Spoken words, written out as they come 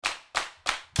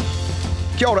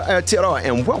Kia ora, te ora,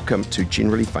 and welcome to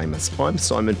Generally Famous. I'm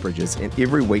Simon Bridges, and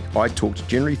every week I talk to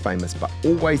generally famous but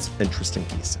always interesting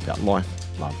guests about life,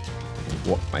 love, and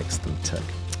what makes them tick.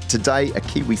 Today, a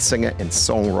Kiwi singer and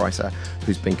songwriter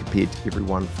who's been compared to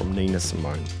everyone from Nina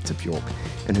Simone to Bjork,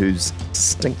 and whose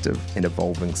distinctive and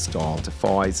evolving style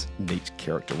defies neat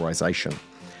characterisation.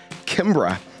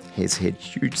 Kimbra has had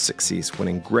huge success,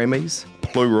 winning Grammys,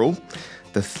 plural,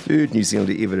 the third New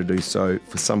Zealander ever to do so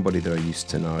for somebody that I used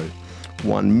to know.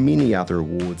 Won many other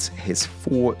awards, has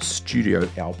 4 studio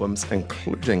albums,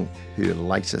 including her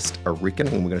latest, A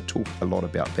Reckoning, and we're going to talk a lot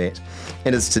about that,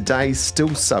 and is today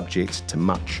still subject to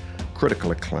much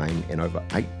critical acclaim and over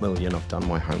 8 million, I've done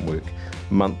my homework,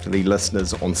 monthly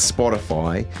listeners on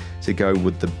Spotify, to go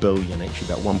with the billion,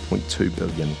 actually about 1.2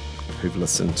 billion who've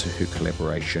listened to her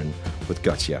collaboration with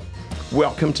Gotye.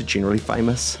 Welcome to Generally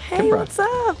Famous, Hey, Kimbra. what's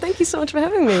up? Thank you so much for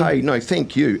having me. Hey, no,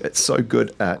 thank you. It's so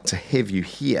good to have you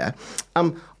here. I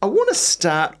want to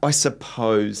start, I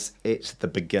suppose, at the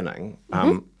beginning.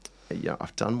 Yeah,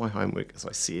 I've done my homework, as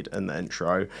I said in the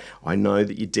intro. I know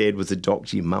that your dad was a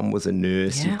doctor, your mum was a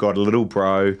nurse, You've got a little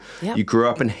bro, You grew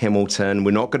up in Hamilton.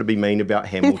 We're not going to be mean about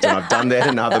Hamilton. I've done that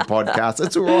in other podcasts.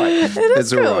 It's all right.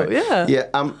 It's cool, all right.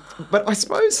 Yeah. But I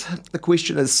suppose the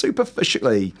question is,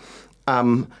 superficially,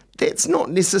 that's not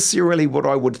necessarily what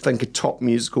I would think a top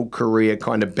musical career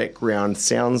kind of background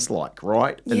sounds like,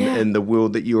 right? In the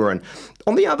world that you're in.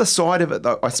 On the other side of it,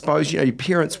 though, I suppose, your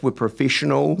parents were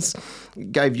professionals,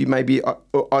 gave you maybe, I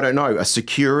don't know, a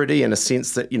security in a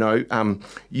sense that,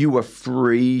 you were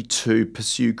free to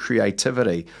pursue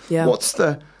creativity. Yeah.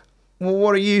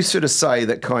 What do you sort of say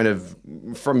that kind of,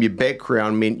 from your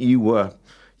background, meant you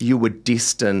were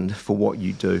destined for what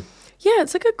you do? Yeah,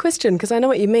 it's a good question because I know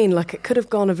what you mean. Like, it could have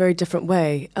gone a very different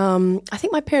way. I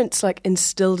think my parents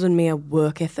instilled in me a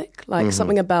work ethic,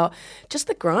 something about just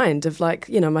the grind of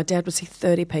my dad would see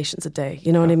 30 patients a day,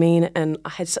 you know what I mean? And I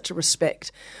had such a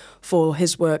respect for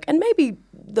his work and maybe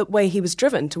the way he was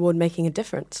driven toward making a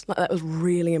difference. That was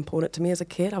really important to me as a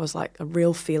kid. I was a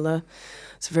real feeler.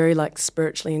 It's very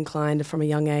spiritually inclined from a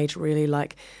young age, really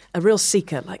a real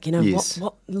seeker, Yes.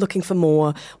 what looking for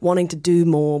more, wanting to do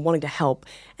more, wanting to help.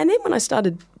 And then when I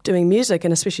started doing music,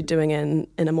 and especially doing it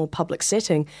in a more public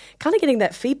setting, kind of getting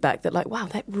that feedback that wow,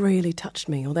 that really touched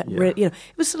me, or that it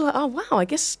was sort of oh wow, I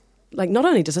guess not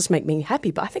only does this make me happy,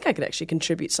 but I think I could actually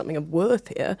contribute something of worth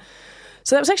here.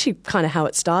 So that was actually kind of how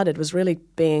it started, was really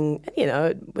being,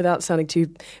 without sounding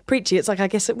too preachy, it's I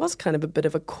guess it was kind of a bit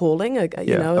of a calling, a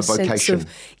vocation.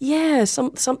 Sense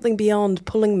of, something beyond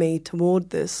pulling me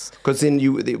toward this. Because then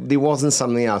there wasn't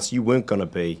something else. You weren't going to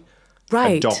be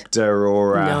a doctor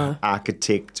or an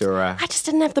architect or a... I just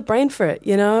didn't have the brain for it,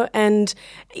 And,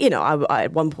 I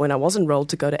at one point I was enrolled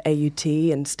to go to AUT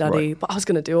and study, but I was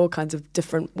going to do all kinds of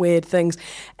different weird things.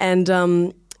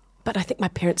 And... But I think my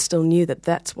parents still knew that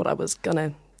that's what I was going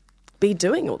to be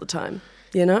doing all the time,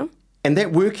 And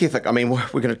that work ethic, we're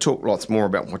going to talk lots more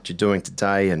about what you're doing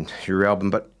today and your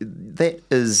album, but that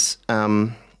is,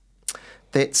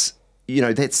 that's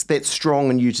strong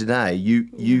in you today.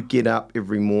 You get up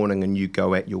every morning and you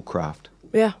go at your craft.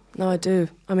 Yeah, no, I do.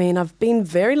 I've been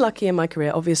very lucky in my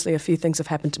career. Obviously, a few things have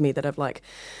happened to me that have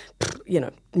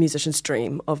musician's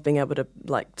dream of being able to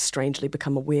strangely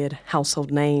become a weird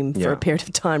household name for a period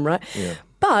of time, right? Yeah.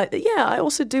 But I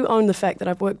also do own the fact that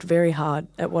I've worked very hard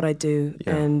at what I do,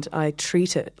 and I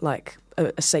treat it like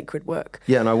a sacred work.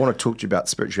 Yeah, and I want to talk to you about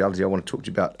spirituality. I want to talk to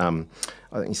you about,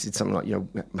 I think you said something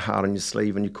like, heart on your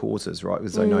sleeve and your causes, right?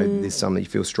 Because I know there's something that you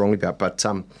feel strongly about. But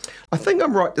I think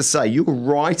I'm right to say you're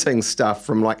writing stuff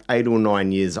from 8 or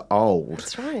 9 years old.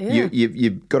 That's right, yeah.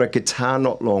 You've got a guitar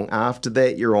not long after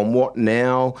that. You're on What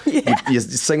Now? Yeah. You're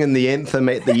singing the anthem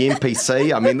at the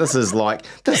NPC.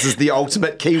 This is the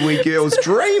ultimate Kiwi girl's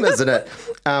dream, isn't it?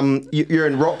 You're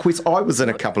in Rock Quest. I was in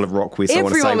a couple of Rock Quests, I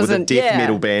want to say, with a death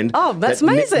metal band. Oh, that's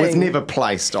amazing. Was never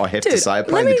placed, I have to say. I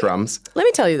played the drums. Let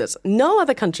me tell you this. No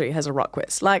other country has a rock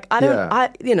quest. I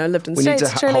lived in the States. We need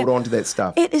to hold on to that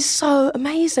stuff. It is so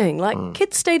amazing.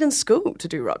 Kids stayed in school to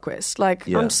do rock quest.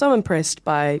 I'm so impressed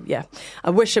by, I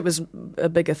wish it was a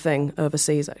bigger thing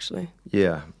overseas, actually.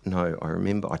 Yeah, no, I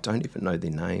remember. I don't even know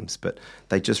their names, but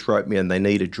they just wrote me and they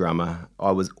need a drummer.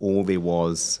 I was all there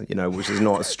was, which is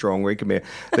not a strong recommend.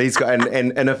 These guys,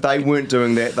 and if they weren't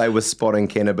doing that, they were spotting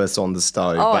cannabis on the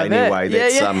stove. Oh, but anyway,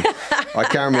 that's I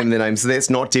can't remember their names, so that's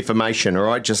not defamation, all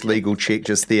right? Just legal check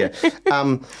just there.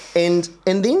 And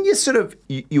then you sort of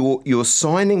you're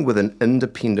signing with an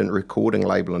independent recording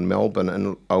label in Melbourne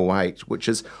in 2008, which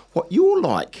is what you're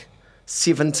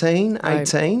 17,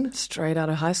 18? Straight out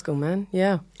of high school, man.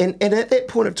 Yeah. And at that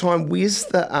point of time, where's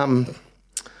the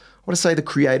what to say, the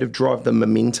creative drive, the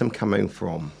momentum coming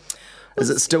from? Is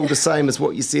it still the same as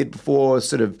what you said before,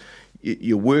 sort of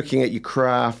you're working at your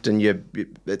craft and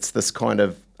it's this kind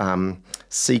of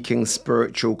seeking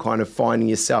spiritual kind of finding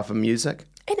yourself in music?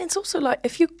 And it's also like,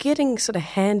 if you're getting sort of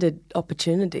handed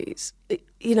opportunities,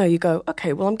 you go,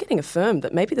 okay, well, I'm getting affirmed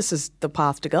that maybe this is the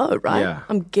path to go, right?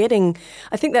 Yeah.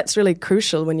 I think that's really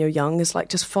crucial when you're young, is like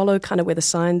just follow kind of where the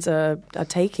signs are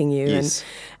taking you. Yes.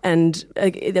 And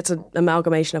that's an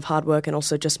amalgamation of hard work and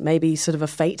also just maybe sort of a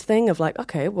fate thing of like,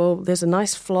 okay, well, there's a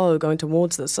nice flow going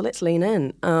towards this, so let's lean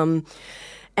in.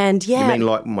 And yeah. You mean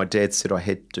like my dad said I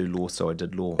had to do law, so I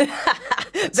did law?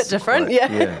 Bit different,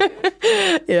 yeah.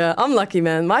 Yeah, I'm lucky,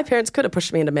 man. My parents could have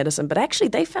pushed me into medicine, but actually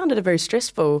they found it a very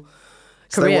stressful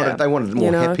So career. they wanted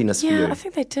more happiness for you. Yeah, I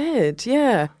think they did,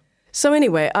 yeah. So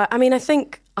anyway, I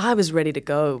think I was ready to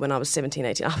go when I was 17,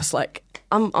 18. I was like,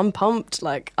 I'm pumped.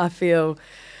 Like, I feel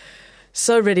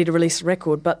so ready to release a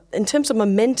record. But in terms of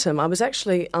momentum, I was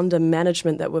actually under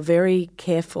management that were very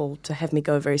careful to have me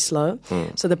go very slow.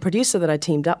 So the producer that I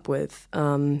teamed up with,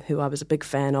 who I was a big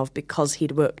fan of because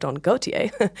he'd worked on Gautier,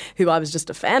 who I was just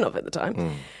a fan of at the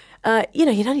time,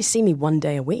 you'd only see me one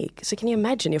day a week. So can you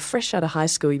imagine, you're fresh out of high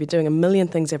school, you've been doing a million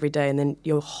things every day, and then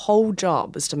your whole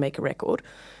job is to make a record.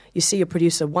 You see your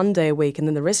producer one day a week, and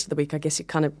then the rest of the week, I guess you're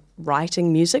kind of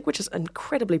writing music, which is an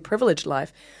incredibly privileged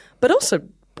life, but also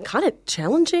kind of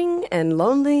challenging and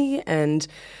lonely and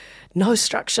no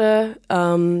structure.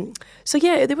 So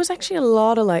yeah, there was actually a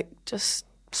lot of like just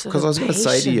sort of Because I was going to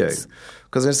say to you, patience.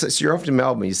 because you're off to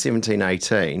Melbourne, you're 17,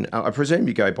 18. I presume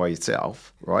you go by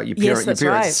yourself, right? Your Yes, that's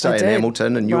parents right. stay I in did.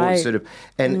 Hamilton, and you're Right. sort of,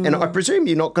 and I presume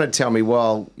you're not going to tell me,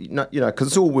 well, because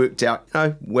it's all worked out,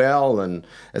 well, and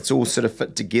it's all sort of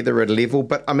fit together at a level.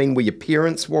 But I mean, were your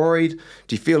parents worried?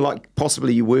 Do you feel like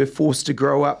possibly you were forced to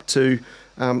grow up too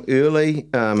early?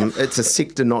 It's a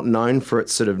sector not known for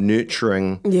its sort of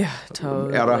nurturing. Yeah,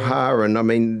 totally. Aroha, and I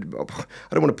mean, I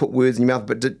don't want to put words in your mouth,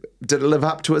 but did it live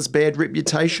up to its bad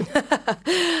reputation?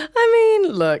 I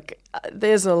mean, look,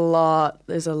 there's a lot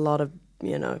of,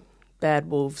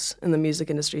 bad wolves in the music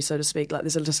industry, so to speak. Like,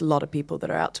 there's just a lot of people that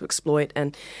are out to exploit,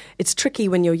 and it's tricky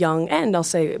when you're young, and I'll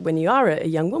say when you are a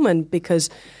young woman,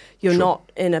 because you're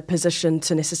not in a position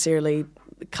to necessarily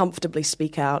comfortably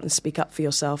speak out and speak up for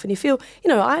yourself. And you feel,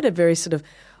 I had a very sort of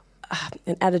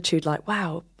an attitude like,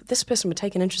 wow, this person would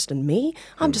take an interest in me.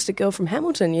 I'm just a girl from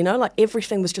Hamilton, like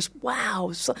everything was just,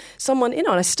 wow, someone, and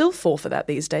I still fall for that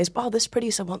these days. Wow, this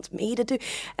producer wants me to do.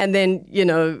 And then,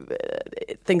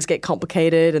 things get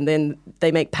complicated, and then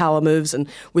they make power moves and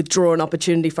withdraw an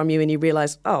opportunity from you, and you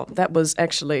realize, oh, that was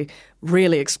actually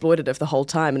really exploitative the whole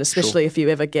time. And especially if you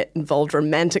ever get involved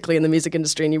romantically in the music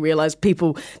industry and you realize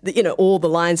people, all the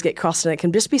lines get crossed, and it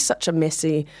can just be such a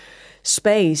messy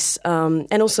space.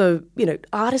 And also,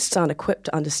 artists aren't equipped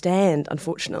to understand,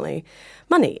 unfortunately,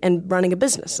 money and running a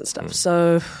business and stuff.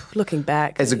 So looking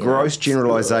back. As a gross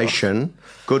generalisation,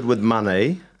 good with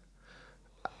money,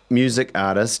 music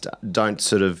artists don't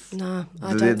sort of... No, I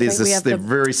don't there's think we this have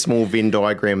very small Venn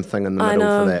diagram thing in the middle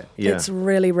for that. Yeah. It's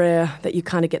really rare that you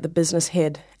kind of get the business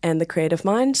head and the creative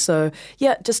mind. So,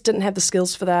 yeah, just didn't have the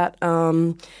skills for that.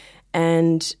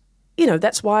 And...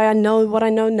 that's why I know what I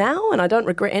know now, and I don't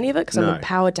regret any of it, because I'm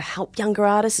empowered to help younger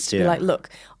artists to be like, look,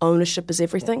 ownership is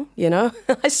everything,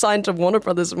 I signed to Warner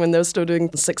Brothers when they were still doing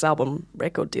 6-album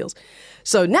record deals.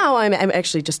 So now I'm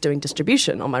actually just doing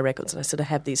distribution on my records, and I sort of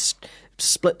have these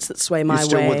splits that sway my way. You're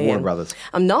still with Warner Brothers?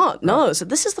 I'm not, no. So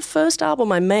this is the first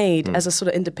album I made as a sort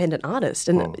of independent artist.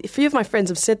 And a few of my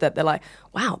friends have said that. They're like,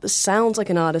 wow, this sounds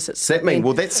like an artist that's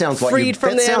that sounds like freed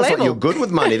from their label. like you're good with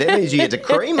money. That means you get to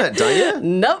cream it, don't you?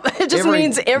 Nope. It just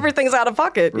means everything's out of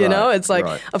pocket, It's like,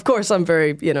 of course, I'm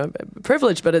very,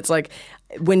 privileged, but it's like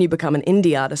when you become an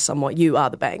indie artist somewhat, you are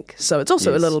the bank. So it's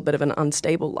also a little bit of an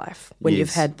unstable life when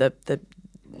you've had the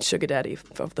sugar daddy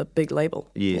of the big label.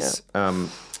 Yes. Yeah.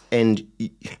 And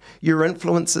your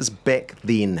influences back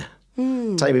then.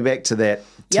 Take me back to that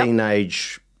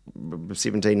teenage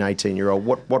 17, 18-year-old.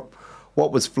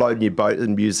 What was floating your boat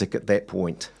in music at that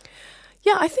point?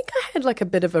 Yeah, I think I had like a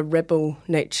bit of a rebel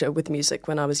nature with music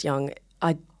when I was young.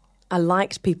 I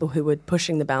liked people who were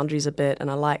pushing the boundaries a bit, and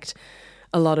I liked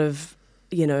a lot of,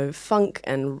 funk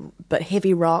but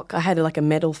heavy rock. I had like a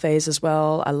metal phase as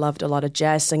well. I loved a lot of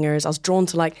jazz singers. I was drawn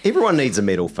to like... Everyone needs a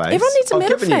metal phase. Everyone needs a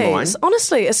metal given you mine. phase,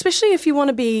 honestly, especially if you want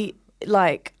to be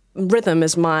like... Rhythm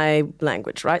is my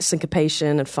language, right?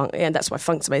 Syncopation and funk, and that's why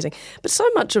funk's amazing. But so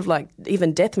much of like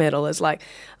even death metal is like,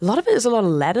 a lot of it is a lot of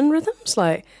Latin rhythms,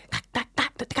 like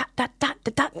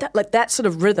but that sort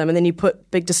of rhythm, and then you put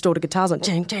big distorted guitars on,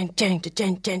 jang, jang, jang,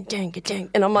 jang, jang, jang, jang,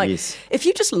 and I'm like, Yes. if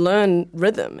you just learn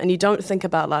rhythm and you don't think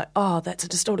about like, oh, that's a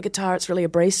distorted guitar, it's really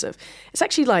abrasive. It's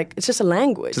actually like, it's just a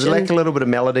language. Does it lack a little bit of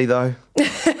melody though? Need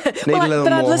a little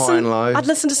more high and low. I'd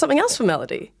listen to something else for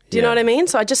melody. Do you know Yeah. what I mean?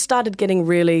 So I just started getting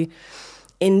really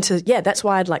into, that's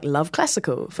why I'd like love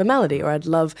classical for melody, or I'd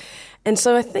love, and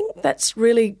so I think that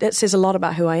says a lot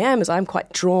about who I am, is I'm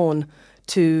quite drawn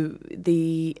to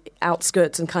the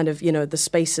outskirts and kind of, the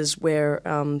spaces where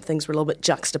things were a little bit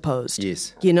juxtaposed.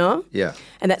 Yes. Yeah.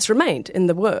 And that's remained in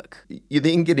the work. You're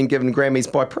then getting given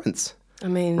Grammys by Prince. I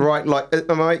mean... Right,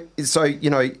 so,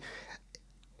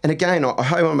 and again, I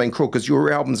hope I'm being cruel because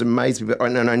your albums amaze me, but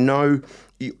I know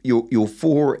your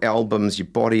 4 albums, your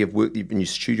body of work, and your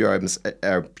studio albums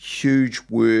are huge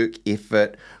work,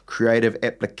 effort, creative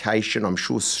application, I'm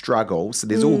sure struggle. So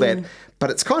there's all that. But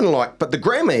it's kind of like, but the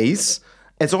Grammys,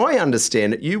 as I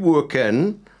understand it, you work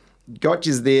in, got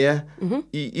you there,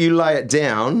 you lay it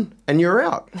down, and you're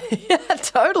out. Yeah,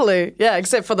 totally. Yeah,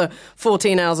 except for the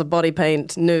 14 hours of body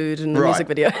paint, nude, and the music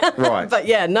video. Right. But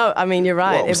yeah, no, I mean, you're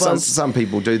right. Well, some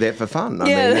people do that for fun. I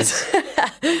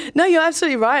mean, no, you're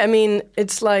absolutely right. I mean,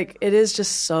 it's like, it is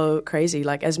just so crazy.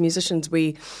 Like, as musicians,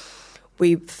 we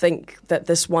think that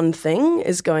this one thing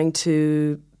is going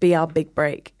to be our big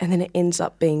break, and then it ends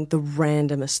up being the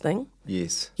randomest thing.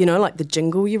 Yes. Like the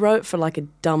jingle you wrote for like a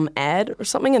dumb ad or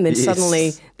something, and then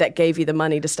suddenly that gave you the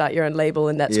money to start your own label,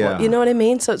 and that's what, you know what I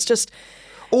mean? So it's just...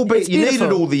 Albeit you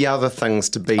needed all the other things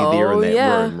to be there in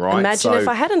that room, right? Imagine if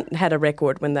I hadn't had a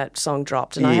record when that song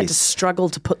dropped, and I had to struggle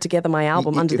to put together my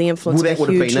album under the influence of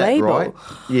a huge label. Right?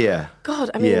 Yeah.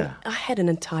 God, I mean, I had an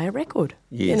entire record.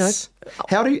 Yes.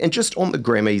 How do you, and just on the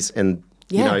Grammys and,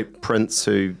 Prince,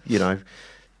 who,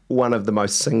 one of the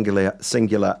most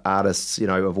singular artists,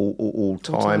 of all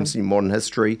times in modern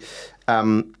history.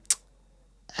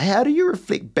 How do you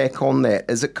reflect back on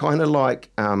that? Is it kind of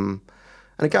like, and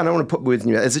again, I don't want to put words in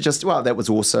your mouth, is it just, well, that was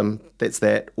awesome, that's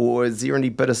that, or is there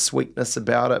any bittersweetness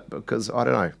about it? Because I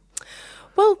don't know.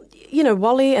 Well,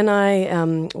 Wally and I,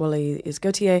 Wally is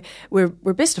Gautier, we're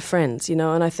best of friends,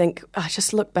 and I think, I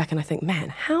just look back and I think, man,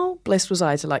 how blessed was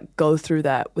I to like go through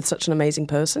that with such an amazing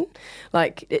person?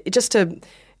 Like,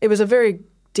 it was a very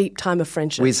deep time of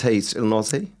friendship. Where's he? In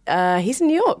Aussie? He's in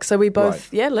New York, so we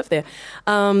both, live there.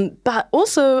 But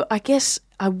also, I guess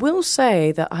I will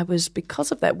say that I was,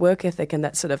 because of that work ethic and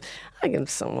that sort of, I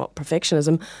guess, somewhat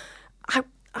perfectionism, I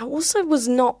also was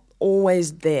not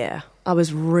always there. I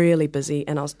was really busy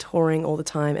and I was touring all the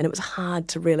time, and it was hard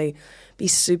to really be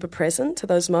super present to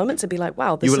those moments and be like,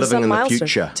 wow, this is a milestone. You were living in the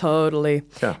future. Totally.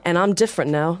 Yeah. And I'm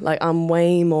different now. Like, I'm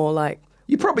way more like...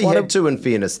 You probably had to, in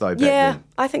fairness, though, back then.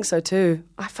 I think so too.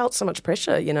 I felt so much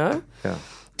pressure,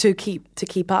 to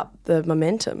keep up the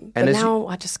momentum. And but now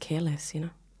I just care less,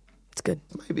 It's good.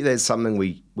 Maybe that's something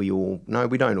we all... No,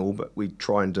 we don't all, but we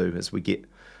try and do as we get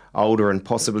older and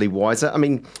possibly wiser. I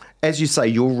mean, as you say,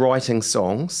 you're writing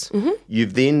songs. Mm-hmm.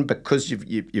 You've then, because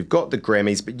you've got the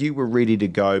Grammys, but you were ready to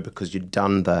go because you'd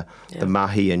done the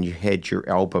mahi and you had your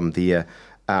album there.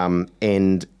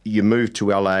 And you moved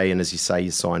to LA, and as you say,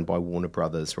 you're signed by Warner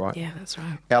Brothers, right? Yeah, that's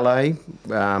right. LA?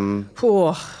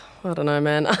 I don't know,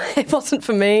 man. It wasn't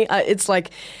for me. It's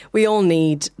like we all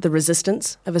need the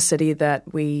resistance of a city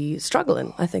that we struggle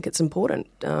in. I think it's important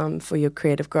for your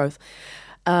creative growth.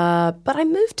 But I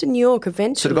moved to New York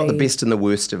eventually. Sort of got the best and the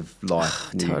worst of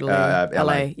life. Totally.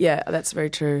 LA. Yeah, that's very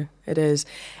true. It is.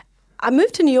 I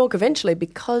moved to New York eventually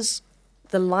because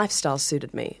the lifestyle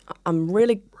suited me. I'm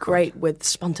really great with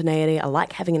spontaneity. I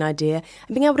like having an idea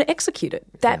and being able to execute it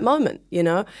that moment,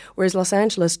 Whereas Los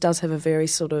Angeles does have a very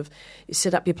sort of, you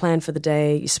set up your plan for the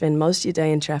day, you spend most of your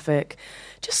day in traffic,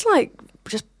 just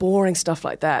boring stuff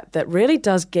like that really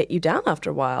does get you down after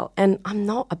a while. And I'm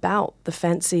not about the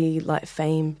fancy like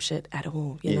fame shit at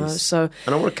all, you know. So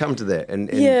and I want to come to that, and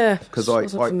because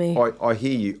I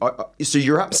hear you. So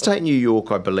you're upstate New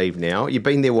York, I believe now. You've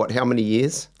been there how many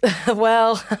years?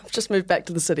 Well, I've just moved back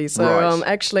to the city, so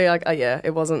actually,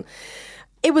 it wasn't.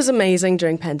 It was amazing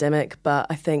during pandemic, but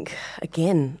I think,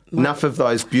 again... Enough of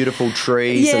those beautiful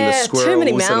trees and the squirrels too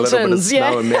many mountains, and a little bit of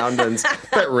snow and mountains.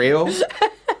 But real.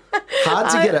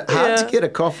 Hard to get a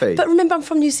coffee. But remember, I'm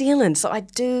from New Zealand, so I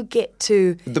do get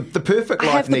to... The perfect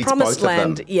life needs both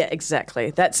land. of them. Yeah, exactly.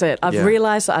 That's it. I've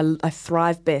realised that I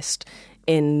thrive best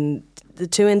in the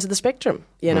two ends of the spectrum,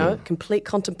 complete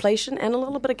contemplation and a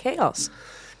little bit of chaos.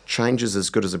 Change is as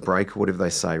good as a break, or whatever they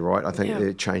say, right? I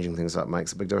think changing things up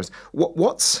makes a big difference.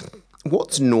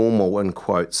 What's normal, in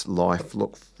quotes, life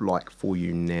look like for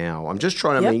you now? I'm just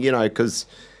trying to, because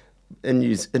in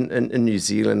New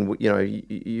Zealand,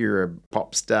 you're a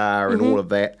pop star and all of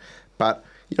that. But,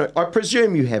 I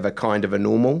presume you have a kind of a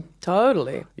normal.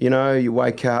 Totally. You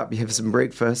wake up, you have some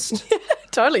breakfast.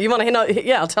 Totally. You want to know?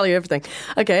 Yeah, I'll tell you everything.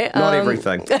 Okay. Not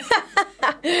everything.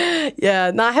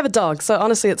 Yeah. No, I have a dog. So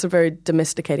honestly, it's a very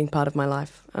domesticating part of my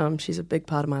life. She's a big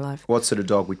part of my life. What sort of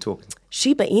dog we talking?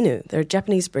 Shiba Inu. They're a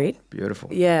Japanese breed. Beautiful.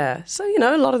 Yeah. So,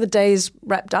 a lot of the days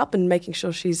wrapped up and making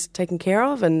sure she's taken care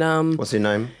of. And What's her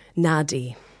name?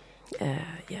 Nadi.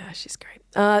 Yeah, she's great.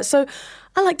 So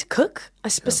I like to cook. I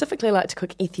specifically like to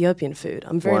cook Ethiopian food.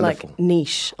 I'm very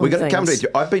niche on We're going to come to things.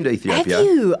 Ethiopia. I've been to Ethiopia. Have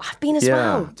you? I've been as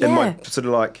well. Yeah. In my sort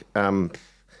of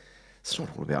it's not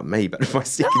all about me, but in my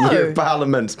second year of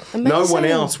Parliament, no one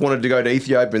else wanted to go to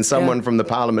Ethiopia, and someone from the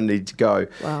Parliament needed to go.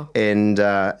 Wow. And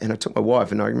I took my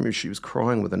wife, and I remember she was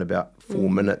crying within about 4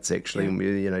 minutes, actually, and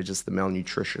we, just the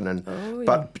malnutrition.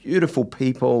 But beautiful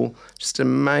people, just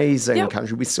amazing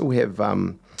country. We still have...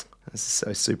 this is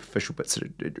so superficial, but sort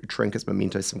of trinkets,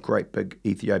 mementos, some great big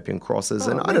Ethiopian crosses.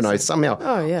 And I don't know, somehow,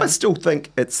 I still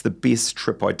think it's the best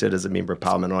trip I did as a member of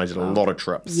Parliament. And I did a lot of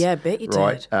trips. Yeah, I bet you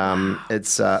did.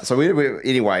 It's so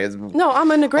anyway. No,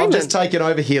 I'm in agreement. I'm just taking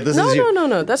over here.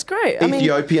 No, that's great.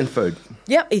 Ethiopian food.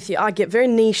 Yep, I get very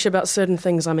niche about certain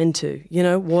things I'm into.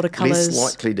 Watercolours.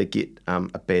 Less likely to get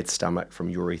a bad stomach from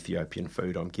your Ethiopian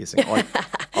food, I'm guessing.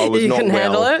 I was you not can well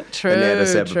handle it. True, in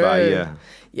Addis Ababa, yeah.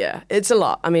 Yeah, it's a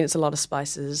lot. I mean, it's a lot of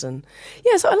spices and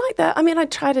so I like that. I mean, I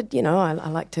try to, I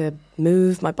like to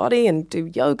move my body and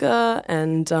do yoga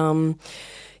and,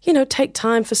 take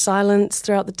time for silence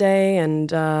throughout the day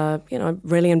and,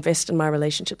 really invest in my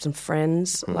relationships and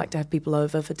friends. I like to have people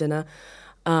over for dinner.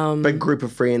 Big group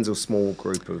of friends or small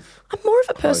group of... I'm more of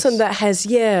a person that has,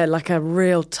 like a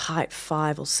real tight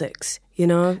 5 or 6,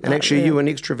 And actually, you an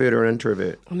extrovert or an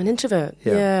introvert? I'm an introvert,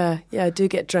 yeah. I do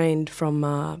get drained from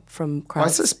crowds. I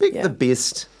suspect the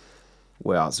best,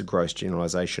 well, it's a gross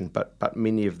generalisation, but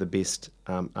many of the best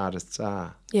artists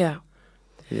are. Yeah.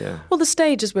 Yeah. Well, the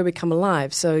stage is where we come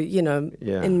alive. So,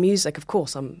 in music, of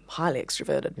course, I'm highly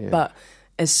extroverted, but...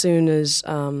 As soon as...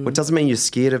 Well, it doesn't mean you're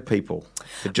scared of people.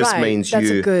 It just means that's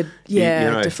a good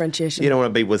differentiation. You don't want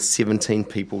to be with 17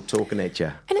 people talking at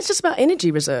you. And it's just about energy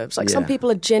reserves. Like some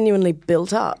people are genuinely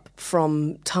built up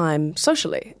from time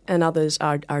socially and others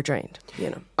are drained,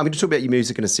 I'm going to talk about your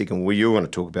music in a second. Well, you want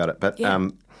to talk about it. But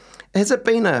has it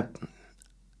been I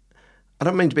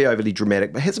don't mean to be overly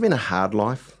dramatic, but has it been a hard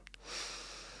life?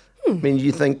 I mean,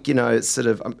 you think, it's sort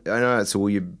of... I know it's all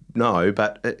you know,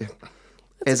 but...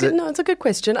 it's a good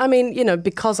question. I mean,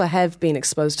 because I have been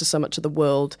exposed to so much of the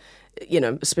world,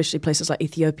 especially places like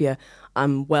Ethiopia,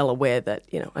 I'm well aware that,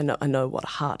 I know what a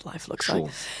hard life looks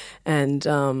like. And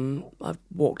I've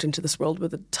walked into this world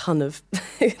with a ton of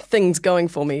things going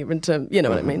for me, what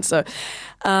I mean? So,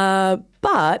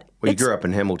 but... Well, you grew up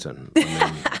in Hamilton.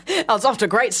 I was off to a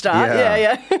great start.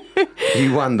 Yeah.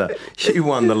 You won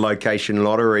the location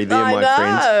lottery there, my friend.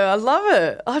 I love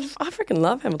it. I freaking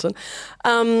love Hamilton.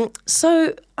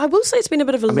 So I will say it's been a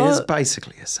bit of a... I mean, it's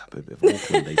basically a suburb of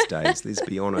Auckland these days, let's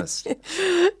be honest.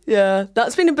 Yeah,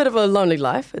 that's been a bit of a lonely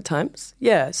life at times.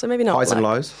 Yeah, so maybe not... Highs and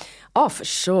lows? Oh, for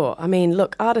sure. I mean,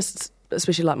 look, artists,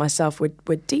 especially like myself,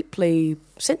 we're deeply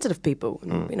sensitive people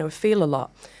and, feel a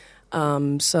lot.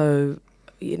 So...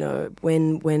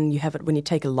 when you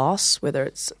take a loss, whether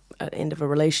it's an end of a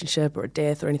relationship or a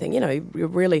death or anything,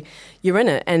 you're in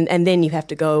it. And then you have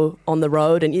to go on the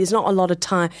road and there's not a lot of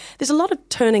time. There's a lot of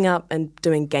turning up and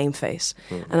doing game face.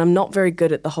 And I'm not very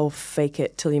good at the whole fake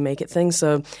it till you make it thing.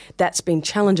 So that's been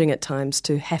challenging at times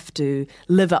to have to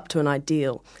live up to an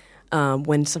ideal.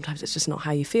 When sometimes it's just not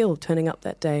how you feel turning up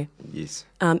that day. Yes.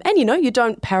 And, you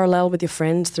don't parallel with your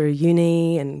friends through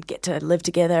uni and get to live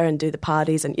together and do the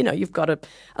parties. And, you've got a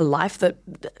life that,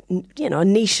 a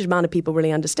niche amount of people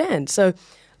really understand. So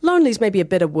lonely's maybe a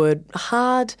better word.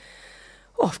 Hard,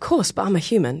 well, of course, but I'm a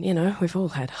human, We've all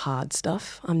had hard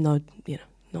stuff. I'm not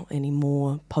any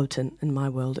more potent in my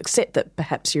world, except that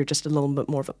perhaps you're just a little bit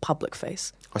more of a public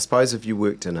face. I suppose if you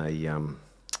worked in a...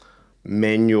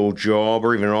 manual job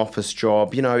or even an office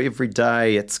job, every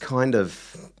day it's kind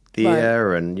of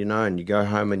there and, and you go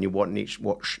home and you watch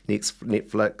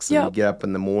Netflix and you get up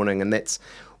in the morning and that's,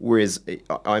 whereas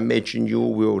I imagine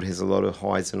your world has a lot of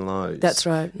highs and lows. That's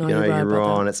right. No, you're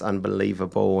on, it's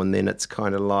unbelievable and then it's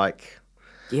kind of like,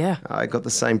 I got the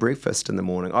same breakfast in the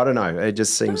morning. I don't know, it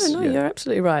just seems... No, you're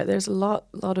absolutely right. There's a lot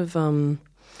of...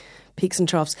 peaks and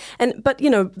troughs. But,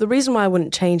 the reason why I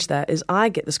wouldn't change that is I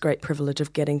get this great privilege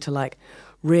of getting to,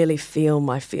 really feel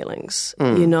my feelings,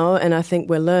 you know? And I think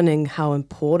we're learning how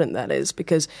important that is,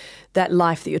 because that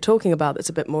life that you're talking about, that's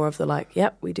a bit more of the like,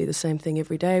 yep, we do the same thing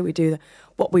every day.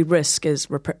 What we risk is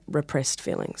repressed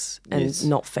feelings and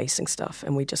not facing stuff.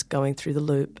 And we just going through the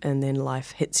loop, and then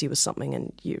life hits you with something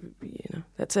and you know,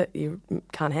 that's it. You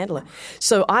can't handle it.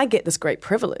 So I get this great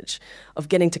privilege of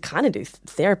getting to kind of do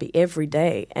therapy every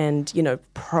day and, you know,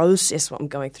 process what I'm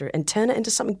going through and turn it into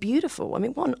something beautiful. I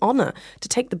mean, what an honor to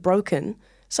take the broken,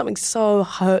 something so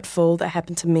hurtful that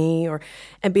happened to me,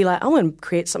 and be like, I want to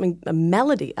create a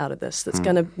melody out of this that's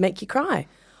going to make you cry.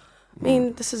 I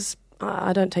mean,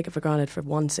 I don't take it for granted for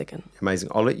 1 second. Amazing.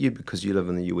 I'll let you, because you live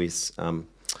in the US,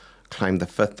 claim the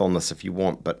fifth on this if you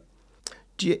want, but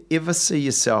do you ever see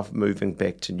yourself moving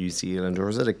back to New Zealand, or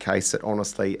is it a case that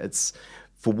honestly it's,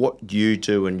 for what you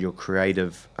do in your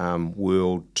creative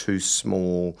world, too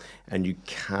small and you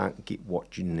can't get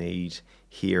what you need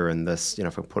here in this, you know,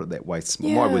 if I put it that way,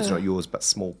 my words, not yours, but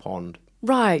small pond?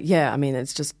 Right, yeah. I mean,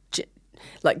 it's just,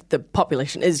 like, the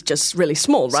population is just really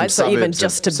small, right? So even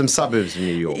just to... Some suburbs of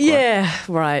New York, yeah,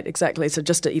 right, exactly. So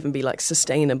just to even be, like,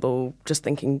 sustainable, just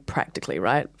thinking practically,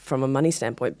 right, from a money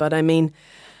standpoint. But, I mean,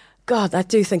 God, I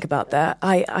do think about that.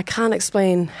 I can't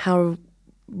explain how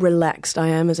relaxed I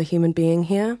am as a human being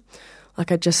here.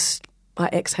 Like, I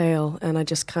exhale and I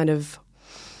just kind of...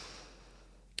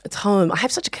 It's home. I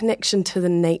have such a connection to the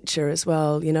nature as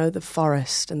well, you know, the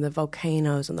forest and the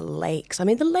volcanoes and the lakes. I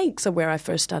mean, the lakes are where I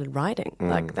first started writing.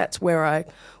 Like, that's where I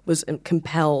was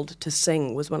compelled to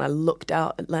sing, was when I looked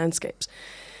out at landscapes.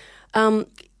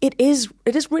 It is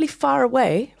really far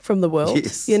away from the world,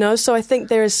 you know, so I think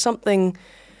there is something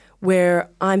where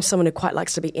I'm someone who quite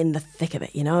likes to be in the thick of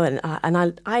it, you know, and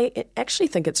I actually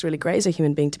think it's really great as a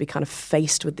human being to be kind of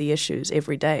faced with the issues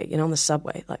every day, you know, on the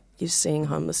subway. Like, you're seeing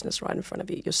homelessness right in front of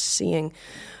you. You're seeing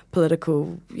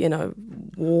political, you know,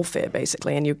 warfare,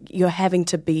 basically, and you're having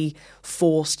to be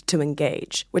forced to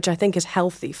engage, which I think is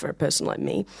healthy for a person like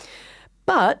me.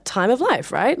 But time of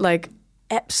life, right? Like,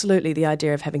 absolutely the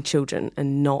idea of having children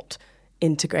and not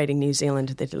integrating New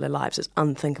Zealand into their lives is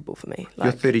unthinkable for me.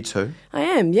 Like, you're 32? I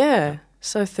am, yeah.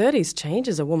 So 30s change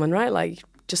as a woman, right? Like,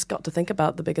 just got to think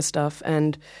about the bigger stuff.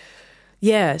 And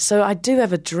yeah, so I do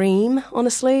have a dream,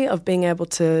 honestly, of being able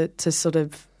to sort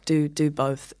of do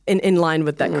both in line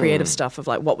with that creative stuff of,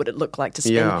 like, what would it look like to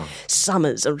spend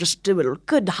summers or just do it a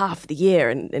good half of the year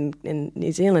in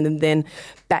New Zealand, and then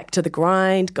back to the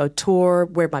grind, go tour,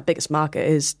 where my biggest market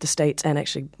is the States and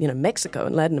actually, you know, Mexico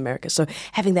and Latin America. So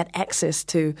having that access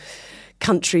to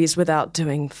countries without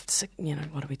doing, you know,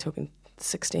 what are we talking,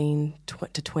 16 to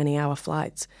 20-hour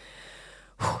flights.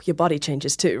 Your body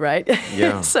changes too, right?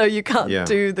 Yeah. So you can't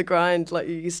do the grind like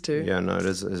you used to. Yeah, no, it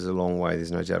is a long way.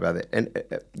 There's no doubt about that.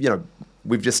 And, you know,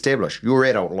 we've established your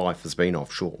adult life has been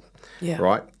offshore,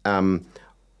 right?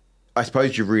 I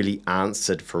suppose you really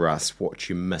answered for us what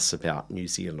you miss about New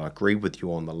Zealand. I agree with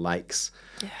you on the lakes.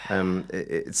 Yeah.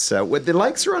 The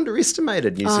lakes are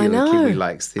underestimated, New Zealand, Kiwi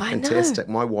lakes. They're fantastic.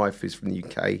 My wife, who's from the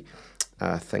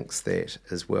UK, thinks that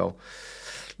as well.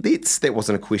 That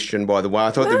wasn't a question, by the way. I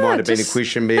thought there might have been a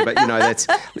question there, but, you know,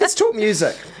 let's talk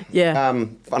music. Yeah.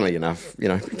 Funnily enough, you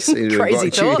know. Crazy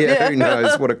thought, Who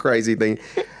knows? What a crazy thing.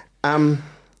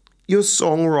 Your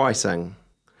songwriting,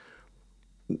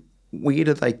 where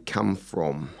do they come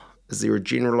from? Is there a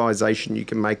generalisation you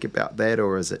can make about that,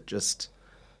 or is it just...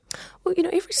 Well, you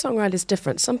know, every songwriter is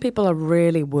different. Some people are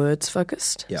really words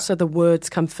focused. Yeah. So the words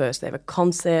come first. They have a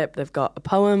concept, they've got a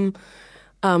poem.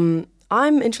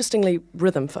 I'm interestingly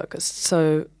rhythm focused,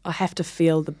 so I have to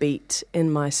feel the beat in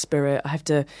my spirit.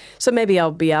 So maybe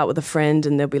I'll be out with a friend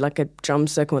and there'll be like a drum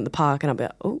circle in the park, and I'll be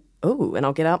like, oh, and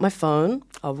I'll get out my phone,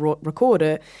 I'll record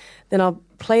it, then I'll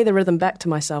play the rhythm back to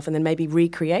myself and then maybe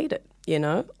recreate it, you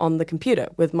know, on the computer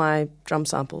with my drum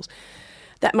samples.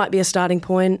 That might be a starting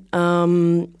point.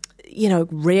 You know,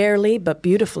 rarely but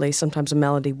beautifully, sometimes a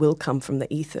melody will come from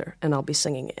the ether and I'll be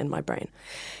singing it in my brain.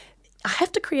 I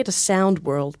have to create a sound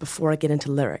world before I get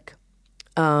into lyric.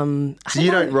 So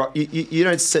you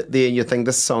don't sit there and you think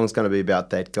this song's going to be about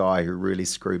that guy who really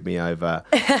screwed me over.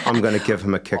 I'm going to give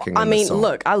him a kicking. I mean,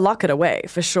 look, I lock it away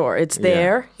for sure. It's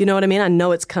there. You know what I mean? I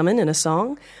know it's coming in a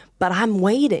song, but I'm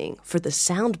waiting for the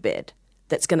sound bed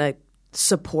that's going to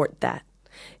support that.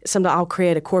 Sometimes I'll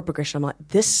create a chord progression. I'm like,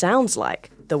 this sounds like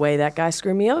the way that guy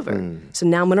screwed me over. So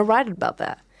now I'm going to write about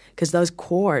that. Because those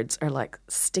chords are like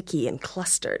sticky and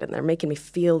clustered and they're making me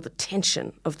feel the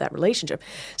tension of that relationship.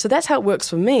 So that's how it works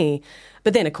for me.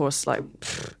 But then, of course,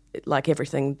 like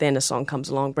everything, then a song comes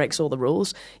along, breaks all the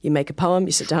rules. You make a poem,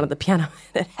 you sit down at the piano,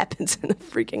 and it happens in a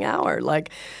freaking hour. Like,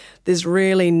 there's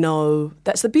really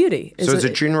that's the beauty. So as a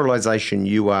generalisation,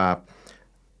 you are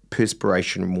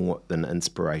perspiration more than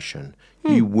inspiration.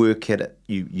 You work at it,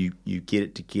 you get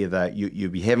it together.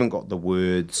 You haven't got the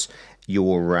words.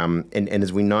 You're and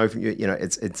as we know from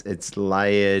it's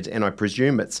layered, and I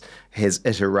presume has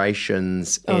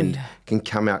iterations and can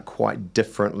come out quite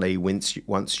differently once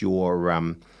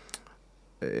you're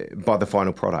by the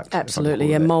final product.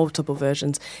 Absolutely, multiple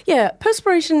versions. Yeah,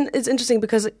 perspiration is interesting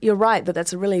because you're right that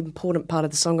that's a really important part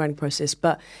of the songwriting process.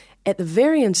 But at the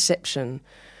very inception,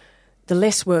 the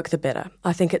less work, the better.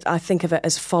 I think of it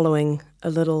as following a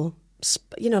little,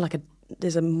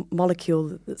 there's a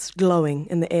molecule that's glowing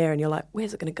in the air, and you're like,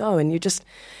 where's it going to go? And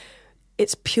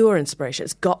it's pure inspiration.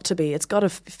 It's got to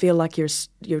feel like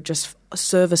you're just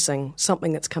servicing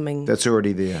something that's coming. That's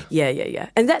already there. Yeah.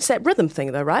 And that's that rhythm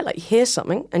thing though, right? Like you hear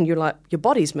something and you're like, your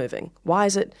body's moving. Why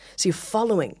is it? So you're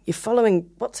following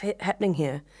what's happening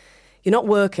here. You're not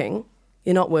working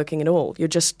at all. You're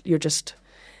just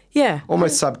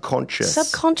Almost subconscious.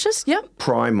 Subconscious, yep.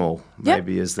 Primal,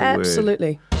 maybe is the word.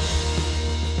 Absolutely.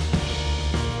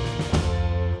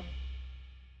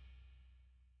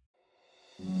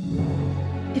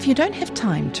 If you don't have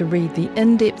time to read the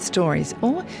in-depth stories,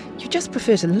 or you just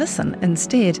prefer to listen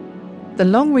instead, The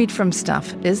Long Read from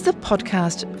Stuff is the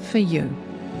podcast for you.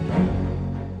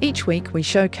 Each week we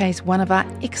showcase one of our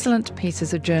excellent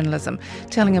pieces of journalism,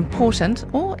 telling important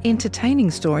or entertaining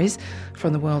stories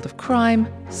from the world of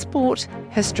crime, sport,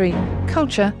 history,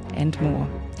 culture and more.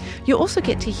 You also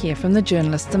get to hear from the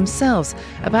journalists themselves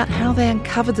about how they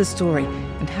uncovered the story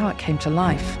and how it came to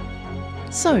life.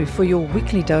 So, for your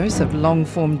weekly dose of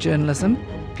long-form journalism,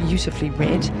 beautifully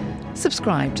read,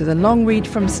 subscribe to The Long Read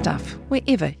from Stuff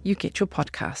wherever you get your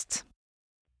podcasts.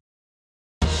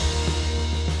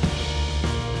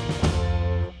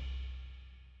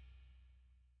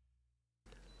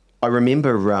 I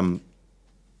remember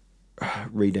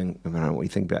reading, I don't know what you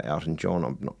think about Elton John.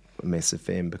 I'm not a massive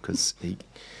fan because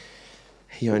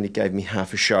he only gave me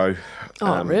half a show.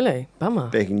 Oh, really? Bummer.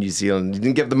 Back in New Zealand. He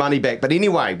didn't give the money back. But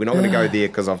anyway, we're not going to go there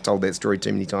because I've told that story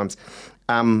too many times.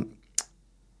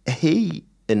 He,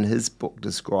 in his book,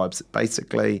 describes that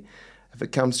basically if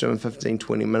it comes to him in 15,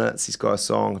 20 minutes, he's got a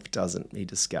song. If he doesn't, he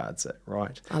discards it,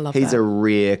 right? I love He's that. a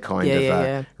rare kind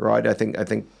of right? I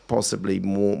think possibly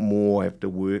more have to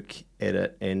work at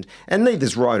it. And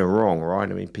neither's right or wrong, right?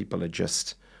 I mean, people are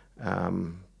just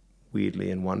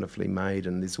weirdly and wonderfully made,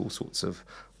 and there's all sorts of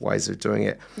ways of doing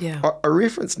it. Yeah. I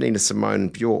referenced Nina Simone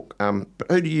and Bjork, but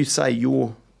who do you say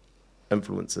your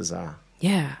influences are?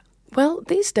 Yeah. Well,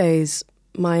 these days,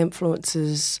 my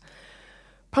influences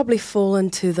probably fall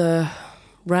into the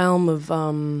realm of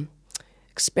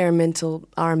experimental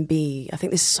R&B. I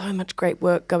think there's so much great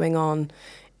work going on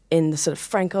in the sort of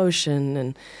Frank Ocean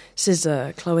and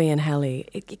SZA, Chloe and Halle,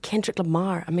 Kendrick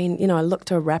Lamar. I mean, I look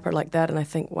to a rapper like that and I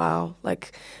think, wow,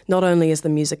 like not only is the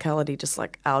musicality just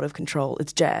like out of control,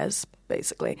 it's jazz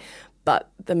basically, but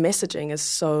the messaging is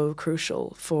so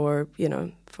crucial for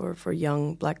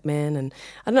young black men. And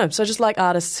I don't know, so I just like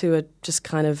artists who are just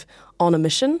kind of on a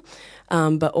mission,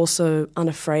 but also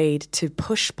unafraid to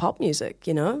push pop music,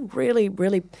 really,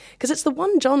 really, because it's the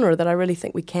one genre that I really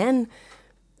think we can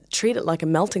treat it like a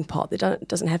melting pot. It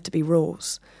doesn't have to be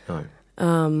rules.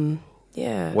 No.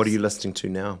 Yeah. What are you listening to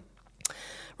now?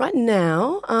 Right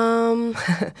now,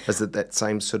 is it that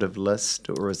same sort of list,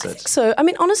 or is it? I think so. I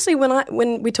mean, honestly,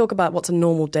 when we talk about what's a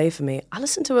normal day for me, I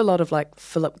listen to a lot of like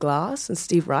Philip Glass and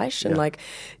Steve Reich and like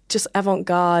just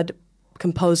avant-garde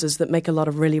composers that make a lot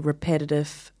of really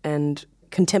repetitive and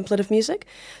contemplative music.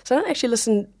 So I don't actually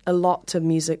listen a lot to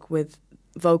music with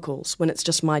vocals when it's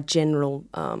just my general.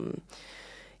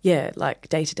 Like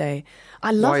day to day.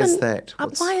 Why is that?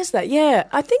 Why is that? Yeah,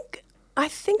 I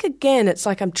think again, it's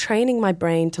like I'm training my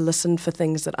brain to listen for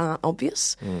things that aren't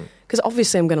obvious. Because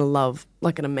obviously I'm going to love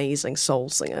like an amazing soul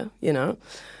singer,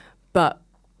 But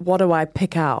what do I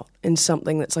pick out in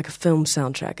something that's like a film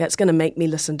soundtrack? That's going to make me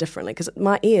listen differently. Because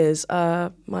my ears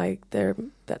are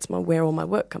that's where all my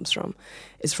work comes from,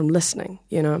 is from listening,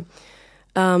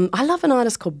 I love an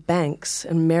artist called Banks,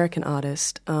 an American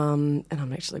artist, and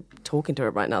I'm actually talking to her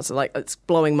right now, so like it's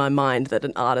blowing my mind that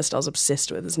an artist I was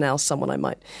obsessed with is now someone I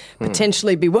might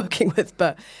potentially be working with.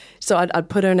 But so I'd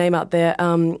put her name out there.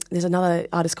 There's another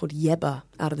artist called Yeba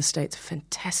out of the States, a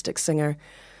fantastic singer.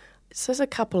 So there's a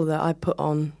couple that I put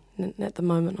on at the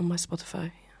moment on my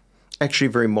Spotify. Actually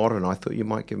very modern. I thought you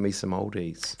might give me some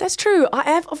oldies. That's true.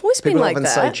 I've always been like that.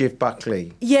 People often say Jeff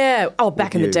Buckley. Yeah. Oh,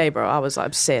 back in the day, bro, I was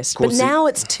obsessed. But now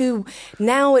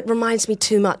now it reminds me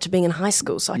too much of being in high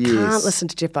school, so I can't listen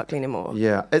to Jeff Buckley anymore.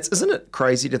 Yeah. Isn't it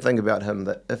crazy to think about him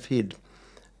that if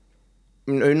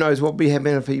who knows what would be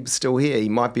happening if he was still here? He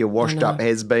might be a washed-up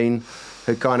has-been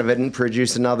who kind of hadn't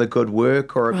produced another good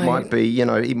work, or it Right. might be,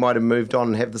 he might have moved on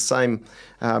and have the same,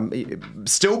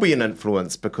 still be an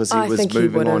influence because he I was think he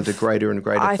moving on would've. to greater and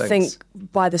greater I things.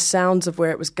 think by the sounds of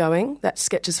where it was going, that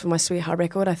Sketches for My Sweetheart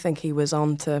record, I think he was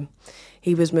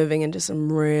moving into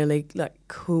some really like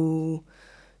cool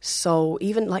soul,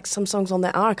 even like some songs on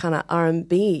there are kind of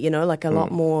R&B, like a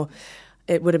lot more.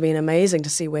 It would have been amazing to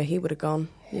see where he would have gone.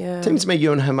 Yeah. Seems to me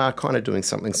you and him are kind of doing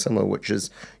something similar, which is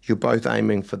you're both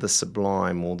aiming for the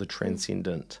sublime or the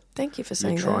transcendent. Thank you for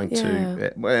saying You're trying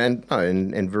that.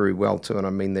 and very well too, and I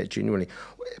mean that genuinely.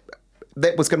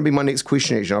 That was going to be my next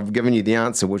question, actually. I've given you the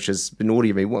answer, which has been naughty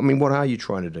of me. What are you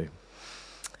trying to do?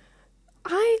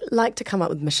 I like to come up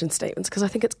with mission statements because I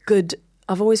think it's good.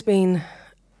 I've always been...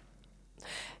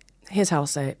 Here's how I'll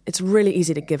say it. It's really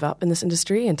easy to give up in this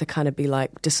industry and to kind of be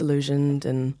like disillusioned.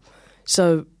 And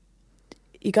so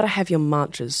you got to have your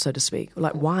mantras, so to speak.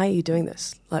 Like, why are you doing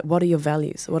this? Like, what are your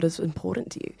values? What is important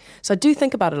to you? So I do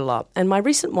think about it a lot. And my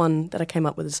recent one that I came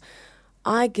up with is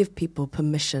I give people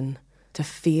permission to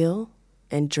feel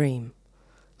and dream.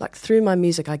 Like through my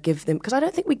music, I give them, because I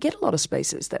don't think we get a lot of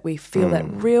spaces that we feel that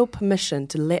real permission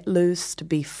to let loose, to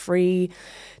be free,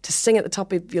 to sing at the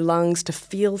top of your lungs, to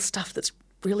feel stuff that's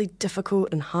really difficult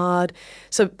and hard.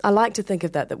 So I like to think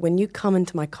of that when you come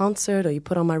into my concert or you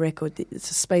put on my record,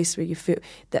 it's a space where you feel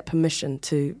that permission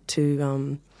to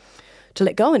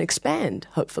let go and expand,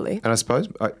 hopefully. And I suppose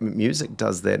music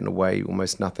does that in a way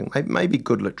almost nothing. Maybe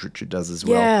good literature does as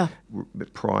well. Yeah.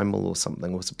 Primal or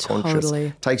something, or subconscious.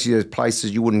 Totally. Takes you to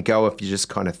places you wouldn't go if you're just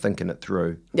kind of thinking it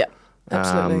through. Yeah,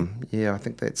 absolutely. I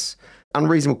think that's an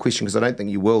unreasonable question because I don't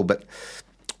think you will, but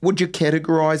would you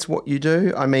categorise what you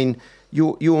do? I mean,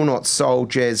 you're not soul,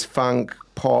 jazz, funk,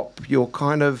 pop. You're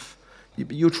kind of...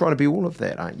 You're trying to be all of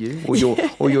that, aren't you? Or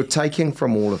you're taking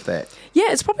from all of that. Yeah,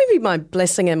 it's probably my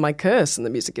blessing and my curse in the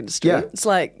music industry. Yeah. It's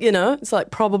like, it's like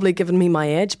probably given me my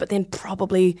edge, but then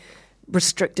probably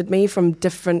restricted me from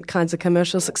different kinds of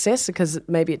commercial success because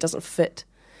maybe it doesn't fit.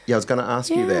 Yeah, I was going to ask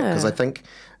you that because Yeah. I think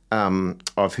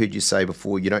I've heard you say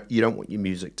before, you don't want your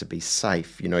music to be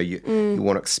safe. You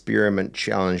want to experiment,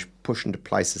 challenge, push into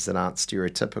places that aren't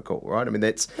stereotypical, right? I mean,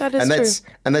 that's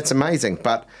amazing,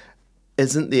 but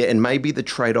isn't there, and maybe the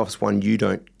trade-off's one you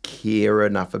don't care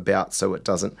enough about, so it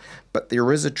doesn't, but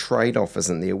there is a trade-off,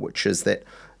 isn't there, which is that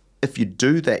if you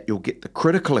do that, you'll get the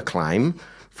critical acclaim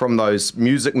from those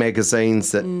music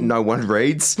magazines that no one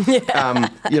reads,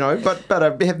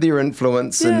 but have their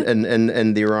influence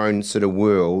in their own sort of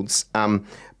worlds.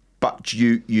 But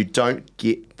you don't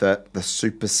get the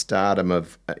superstardom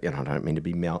of, I don't mean to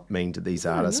be mean to these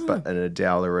artists, but an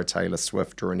Adele or a Taylor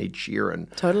Swift or an Ed Sheeran.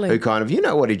 Totally. Who kind of,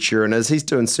 what Ed Sheeran is, he's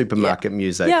doing supermarket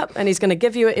music. Yeah, and he's going to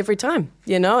give you it every time,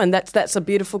 and that's a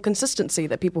beautiful consistency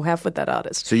that people have with that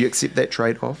artist. So you accept that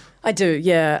trade-off? I do,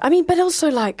 yeah. I mean, but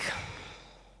also like,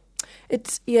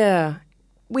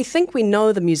 we think we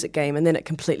know the music game and then it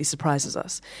completely surprises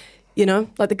us.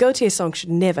 Like the Gautier song should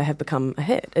never have become a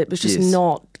hit. It was just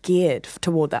not geared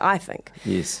toward that, I think.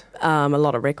 Yes. A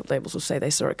lot of record labels will say they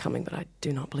saw it coming, but I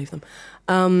do not believe them.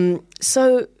 I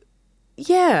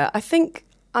think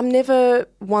I'm never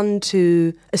one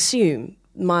to assume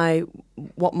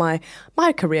what my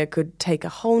career could take a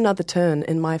whole nother turn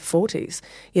in my 40s.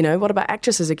 What about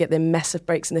actresses who get their massive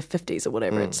breaks in their 50s or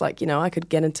whatever? It's like, I could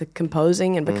get into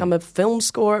composing and become a film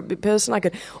score person. I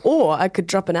could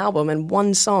drop an album and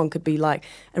one song could be like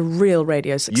a real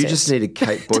radio success. You just need a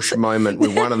Kate Bush moment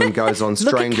where one of them goes on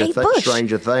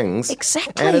Stranger Things.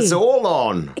 Exactly. And it's all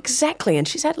on. Exactly. And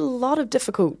she's had a lot of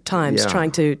difficult times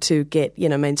trying to get,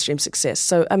 mainstream success.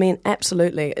 So, I mean,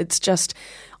 absolutely. It's just...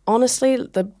 Honestly,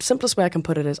 the simplest way I can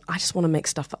put it is I just want to make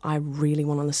stuff that I really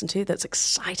want to listen to, that's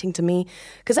exciting to me,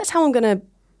 because that's how I'm going to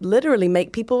literally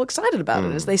make people excited about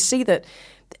it, is they see that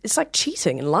it's like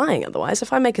cheating and lying otherwise.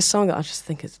 If I make a song that I just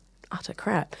think is utter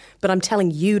crap, but I'm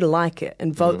telling you to like it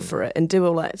and vote for it and do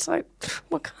all that, it's like,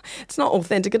 it's not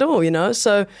authentic at all,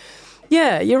 So,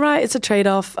 yeah, you're right, it's a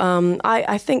trade-off.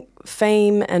 I think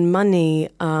fame and money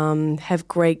have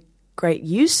great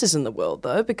uses in the world,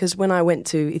 though, because when I went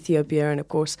to Ethiopia and, of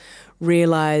course,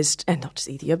 realised, and not just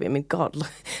Ethiopia, I mean, God,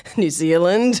 New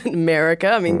Zealand,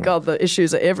 America, I mean, God, the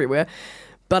issues are everywhere.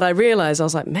 But I realised, I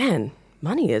was like, man,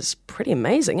 money is pretty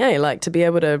amazing, eh? Like, to be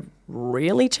able to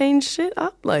really change shit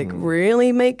up, like,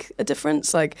 really make a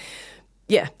difference, like...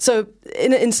 Yeah, so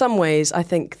in some ways, I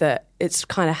think that it's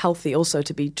kind of healthy also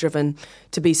to be driven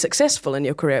to be successful in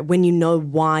your career when you know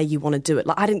why you want to do it.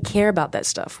 Like, I didn't care about that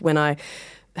stuff when I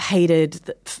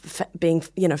hated being,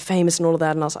 famous and all of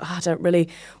that, and I was like, I don't really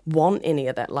want any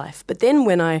of that life. But then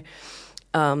when I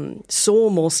saw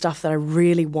more stuff that I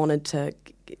really wanted to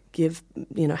give,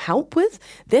 help with,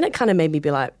 then it kind of made me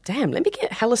be like, damn, let me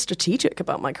get hella strategic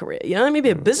about my career. Let me be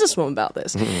a businesswoman about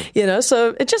this.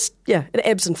 So it just, it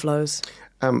ebbs and flows.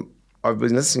 I've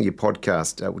been listening to your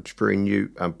podcast, which is very new,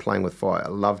 Playing with Fire. I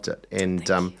loved it. And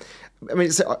I'm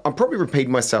probably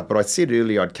repeating myself, but I said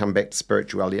earlier I'd come back to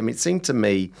spirituality. It seemed to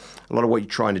me a lot of what you're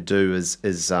trying to do is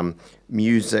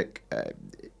music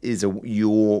is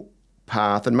your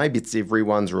path, and maybe it's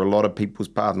everyone's or a lot of people's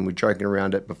path, and we're joking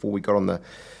around it before we got on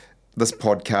this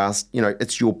podcast.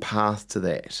 It's your path to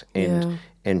that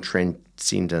and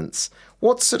transcendence.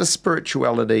 What sort of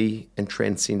spirituality and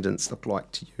transcendence look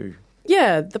like to you?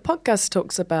 Yeah, the podcast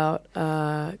talks about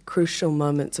crucial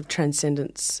moments of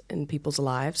transcendence in people's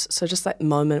lives. So just that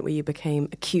moment where you became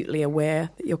acutely aware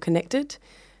that you're connected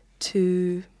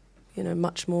to,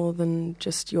 much more than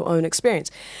just your own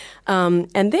experience. And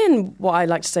then what I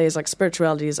like to say is like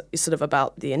spirituality is sort of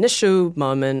about the initial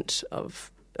moment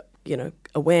of,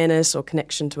 awareness or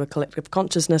connection to a collective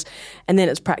consciousness. And then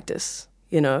it's practice.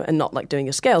 And not like doing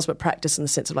your scales, but practice in the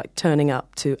sense of like turning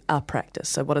up to a practice.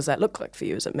 So what does that look like for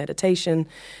you? Is it meditation?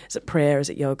 Is it prayer? Is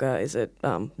it yoga? Is it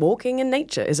walking in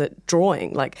nature? Is it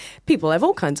drawing? Like people have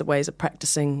all kinds of ways of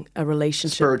practicing a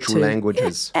relationship. Spiritual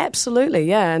languages. Yeah, absolutely,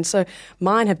 yeah. And so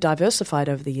mine have diversified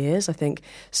over the years. I think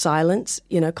silence,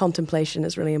 contemplation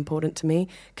is really important to me.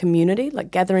 Community,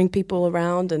 like gathering people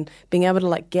around and being able to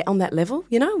like get on that level,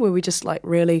 where we just like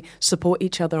really support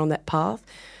each other on that path.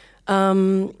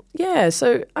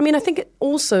 So, I think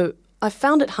I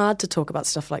found it hard to talk about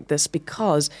stuff like this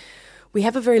because we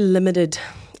have a very limited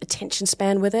attention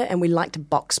span with it and we like to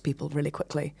box people really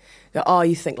quickly. Go, oh,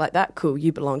 you think like that? Cool,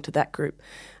 you belong to that group.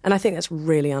 And I think that's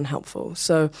really unhelpful.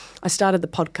 So I started the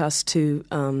podcast to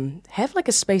have like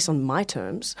a space on my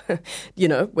terms,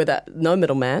 without no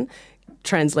middleman,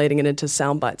 translating it into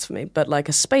sound bites for me, but like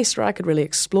a space where I could really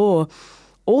explore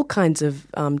all kinds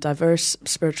of diverse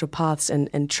spiritual paths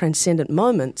and transcendent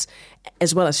moments,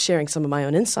 as well as sharing some of my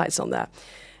own insights on that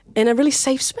in a really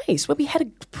safe space where we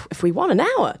had, if we want, an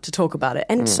hour to talk about it.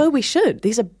 And so we should.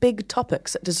 These are big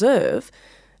topics that deserve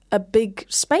a big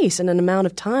space and an amount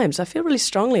of time. So I feel really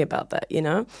strongly about that,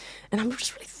 And I'm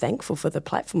just really thankful for the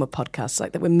platform of podcasts,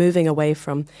 like that we're moving away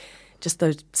from just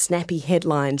those snappy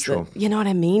headlines Sure. that, you know what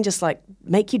I mean, just like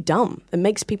make you dumb. It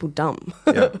makes people dumb.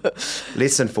 Yeah.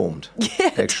 Less informed. Yeah,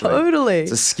 actually. Totally.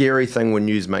 It's a scary thing when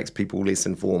news makes people less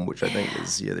informed, which I think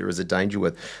there is a danger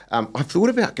with. I've thought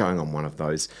about going on one of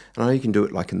those. And I know you can do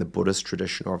it like in the Buddhist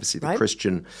tradition, or obviously the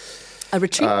Christian a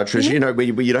retreat, tradition, where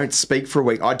you don't speak for a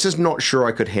week. I'm just not sure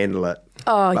I could handle it.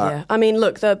 Oh, yeah.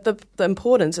 Look, the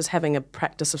importance is having a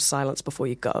practice of silence before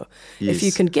you go. Yes. If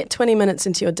you can get 20 minutes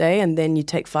into your day and then you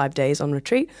take 5 days on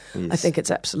retreat, I think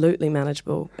it's absolutely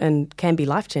manageable and can be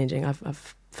life-changing.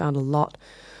 I've found a lot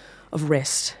of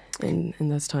rest in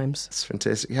those times. It's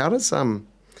fantastic. How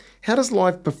does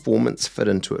live performance fit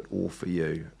into it all for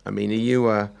you? Are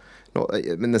you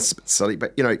this is a bit silly,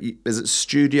 but is it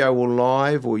studio or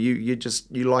live, or you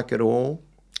like it all?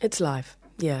 It's live.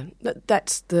 Yeah,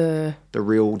 that's the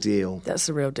real deal. That's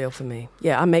the real deal for me.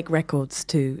 Yeah, I make records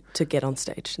to get on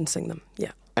stage and sing them.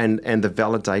 Yeah. And the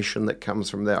validation that comes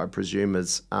from that, I presume,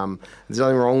 is there's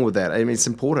nothing wrong with that. It's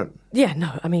important. Yeah,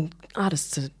 no,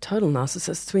 artists are total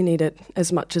narcissists. We need it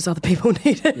as much as other people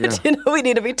need it. Yeah. We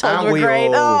need to be told we're great.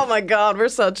 Oh my God, we're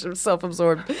such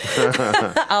self-absorbed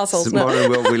assholes. It's the modern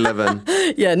world we live in.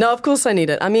 Yeah, no, of course I need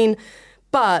it.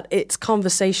 But it's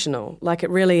conversational. Like, it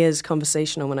really is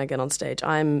conversational when I get on stage.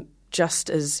 I'm just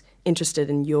as interested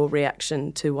in your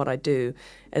reaction to what I do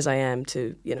as I am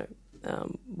to,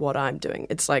 what I'm doing.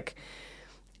 It's like,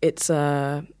 it's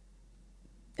a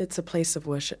place of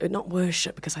worship. Not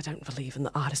worship, because I don't believe in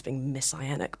the artist being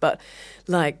messianic, but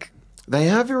like...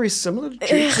 They are very similar to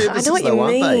church services, I know what you though,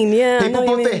 mean. Aren't they? Yeah, people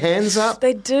put their hands up.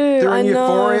 They do. They're in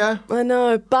euphoria. I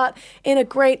know. But in a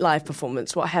great live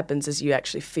performance, what happens is you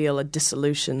actually feel a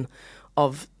dissolution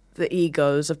of the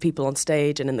egos of people on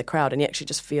stage and in the crowd, and you actually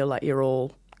just feel like you're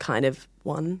all kind of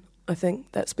one. I think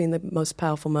that's been the most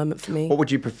powerful moment for me. What would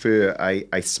you prefer,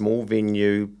 a small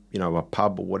venue, a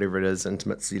pub or whatever it is,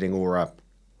 intimate setting, or a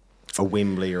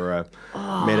Wembley or a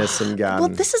Madison Garden? Well,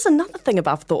 this is another thing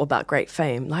I've thought about great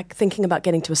fame, like thinking about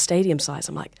getting to a stadium size.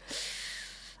 I'm like,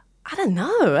 I don't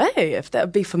know, if that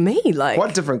would be for me. Like,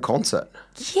 quite a different concert.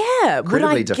 Yeah.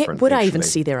 Incredibly different, would I even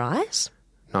actually. see their eyes?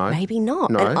 No. Maybe not.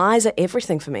 No. And eyes are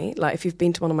everything for me. Like, if you've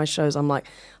been to one of my shows, I'm like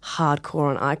hardcore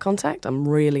on eye contact. I'm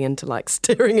really into like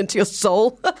staring into your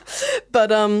soul.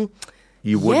 But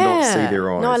You would not see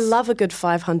their eyes. No, I love a good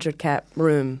 500 cap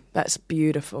room. That's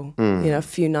beautiful. A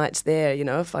few nights there,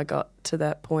 if I got to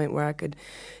that point where I could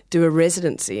do a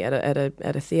residency at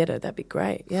a theatre, that'd be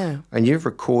great, yeah. And you've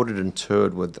recorded and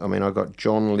toured with, I got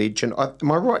John Legend.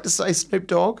 Am I right to say Snoop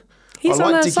Dogg? He's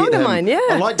on a song of mine, yeah.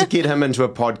 I'd like to get him into a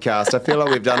podcast. I feel like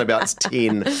we've done about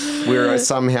 10 where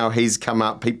somehow he's come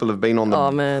up. People have been on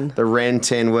the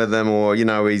Rantan with him, or,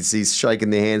 he's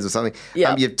shaking their hands or something.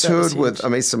 Yeah, you've toured with,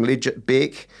 some legit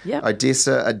Beck, Yep.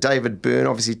 Odessa, David Byrne,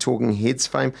 obviously Talking Heads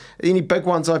fame. Any big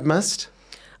ones I've missed?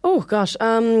 Oh, gosh.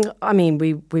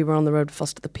 We were on the road to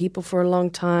Foster the People for a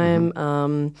long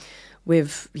time.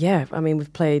 We've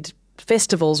played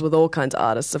festivals with all kinds of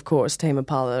artists, of course, Tame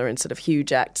Impala, and sort of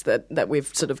huge acts that we've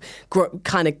sort of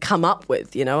kind of come up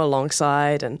with,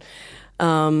 alongside. And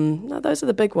those are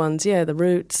the big ones, yeah, the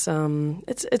Roots.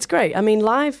 It's great.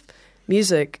 Live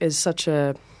music is such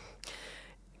a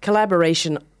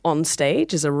collaboration on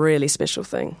stage is a really special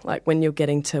thing. Like when you're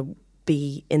getting to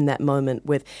be in that moment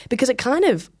because it kind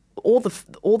of all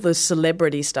the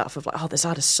celebrity stuff of like, oh, this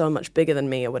artist's so much bigger than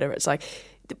me or whatever. It's like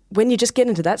when you just get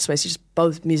into that space, you're just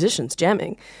both musicians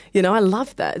jamming. I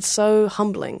love that. It's so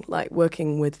humbling, like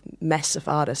working with massive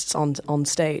artists on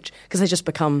stage because they just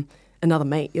become another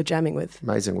mate you're jamming with.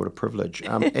 Amazing, what a privilege.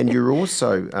 And you're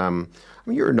also,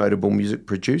 you're a notable music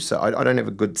producer. I don't have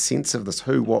a good sense of this.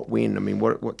 Who, what, when?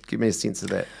 What? Give me a sense of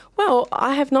that. Well,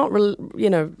 I have not,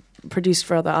 produced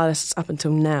for other artists up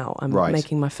until now. I'm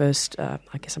making my first, I'm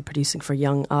producing for a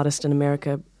young artist in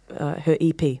America, her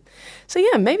EP. So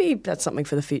yeah, maybe that's something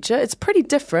for the future. It's pretty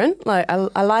different. Like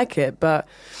I like it, but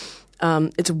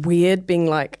it's weird being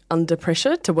like under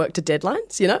pressure to work to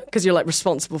deadlines, because you're like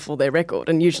responsible for their record.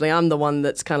 And usually I'm the one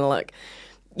that's kind of like,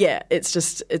 yeah, it's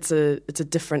a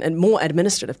different and more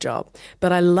administrative job.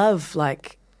 But I love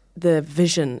like the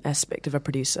vision aspect of a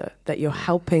producer, that you're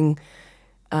helping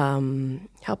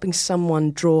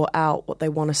someone draw out what they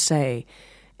want to say.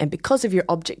 And because of your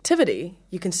objectivity,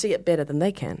 you can see it better than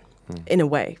they can, in a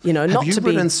way. Have you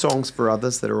written songs for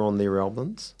others that are on their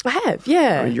albums? I have,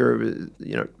 yeah. You're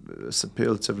a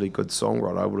superlatively good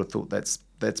songwriter. I would have thought that's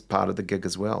part of the gig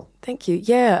as well. Thank you.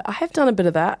 Yeah, I have done a bit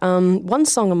of that. One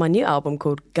song on my new album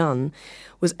called Gun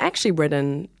was actually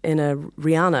written in a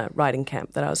Rihanna writing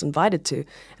camp that I was invited to.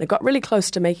 And it got really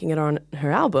close to making it on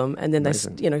her album. And then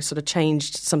Amazing. They, sort of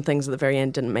changed some things at the very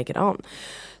end, didn't make it on.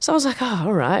 So I was like, oh,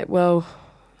 all right, well,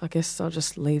 I guess I'll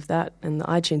just leave that in the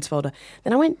iTunes folder.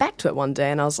 Then I went back to it one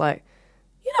day and I was like,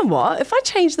 you know what? If I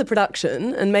changed the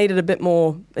production and made it a bit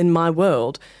more in my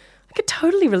world, I could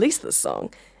totally release this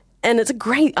song. And it's a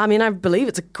great, I believe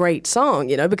it's a great song,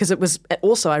 because it was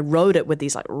also, I wrote it with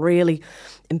these like really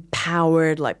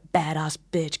empowered, like badass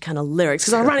bitch kind of lyrics.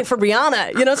 Because I was writing for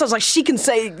Rihanna, so I was like, she can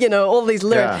say, all these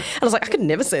lyrics. Yeah. And I was like, I could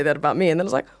never say that about me. And then I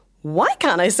was like, why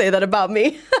can't I say that about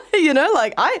me?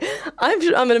 Like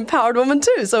I'm an empowered woman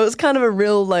too. So it's kind of a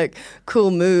real like cool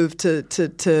move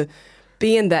to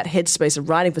be in that headspace of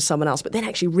writing for someone else, but then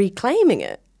actually reclaiming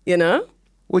it,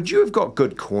 Would you have got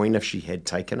good coin if she had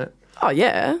taken it? Oh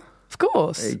yeah. Of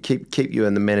course, keep you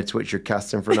in the Manitoucha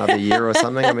custom for another year or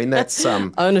something. That's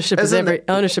ownership is everything.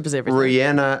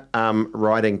 Rihanna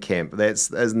writing camp.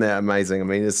 Isn't that amazing?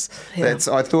 That's.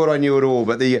 I thought I knew it all,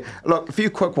 but look, a few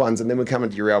quick ones, and then we'll come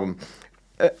into your album.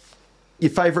 Your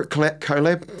favourite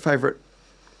collab? Favourite?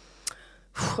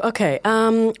 Okay.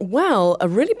 Well, a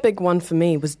really big one for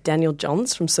me was Daniel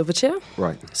Johns from Silverchair.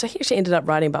 Right. So he actually ended up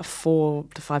writing about 4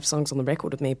 to 5 songs on the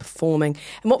record with me, performing.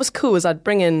 And what was cool is I'd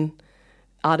bring in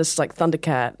artists like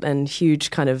Thundercat and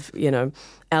huge kind of,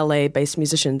 LA-based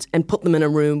musicians and put them in a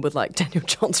room with like Daniel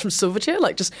Johns from Silverchair.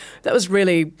 That was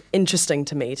really interesting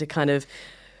to me to kind of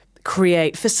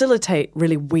facilitate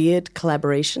really weird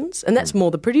collaborations. And that's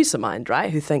more the producer mind, right?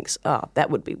 Who thinks, oh,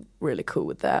 that would be really cool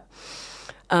with that.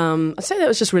 I'd say that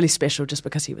was just really special just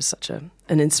because he was such an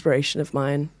inspiration of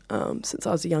mine since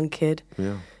I was a young kid.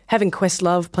 Yeah. Having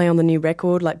Questlove play on the new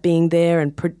record, like being there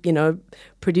and,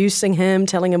 producing him,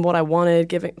 telling him what I wanted,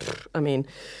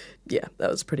 that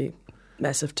was pretty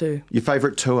massive too. Your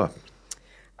favourite tour?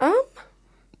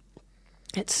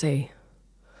 Let's see.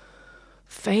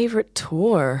 Favourite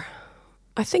tour?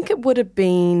 I think it would have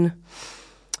been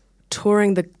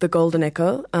touring the Golden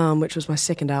Echo, which was my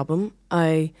second album.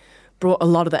 I brought a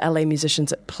lot of the LA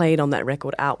musicians that played on that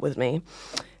record out with me.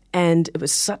 And it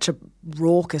was such a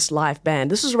raucous live band.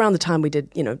 This was around the time we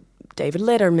did, David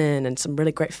Letterman and some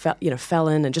really great,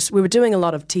 Fallon, and we were doing a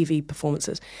lot of TV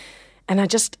performances. And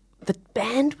the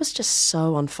band was just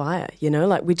so on fire, the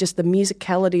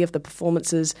musicality of the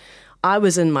performances. I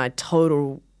was in my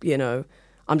total,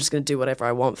 I'm just going to do whatever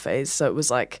I want phase. So it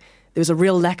was like, there was a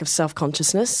real lack of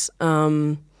self-consciousness.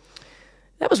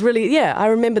 that was really, I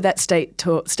remember that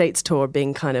States tour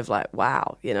being kind of like,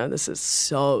 wow, this is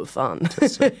so fun.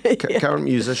 Current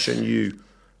musician you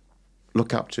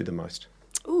look up to the most?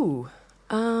 Ooh,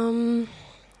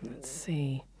 let's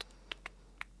see.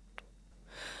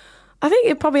 I think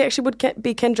it probably actually would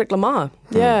be Kendrick Lamar.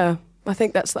 Yeah, I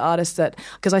think that's the artist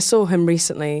because I saw him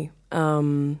recently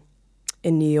in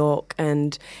New York,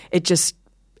 and it just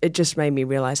made me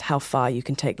realize how far you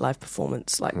can take live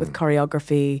performance, like with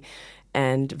choreography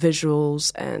and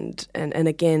visuals, and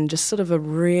again, just sort of a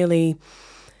really,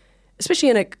 especially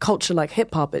in a culture like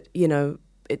hip hop, it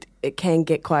can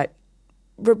get quite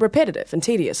repetitive and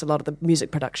tedious, a lot of the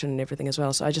music production and everything as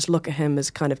well. So I just look at him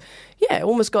as kind of,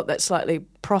 almost got that slightly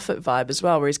prophet vibe as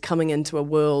well, where he's coming into a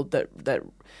world that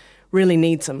really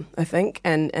needs him, I think,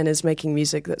 and is making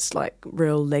music that's like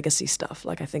real legacy stuff.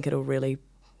 Like I think it'll really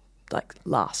like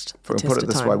last. Put it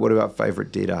this way, what about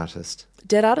favourite dead artist?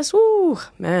 Dead artist? Ooh,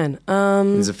 man.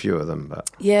 There's a few of them,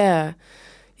 but... Yeah,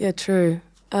 true.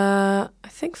 I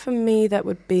think for me that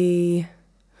would be...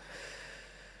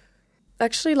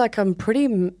 Actually, like I'm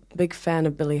pretty big fan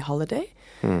of Billie Holiday.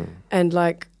 And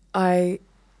like I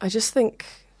just think,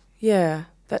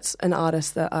 that's an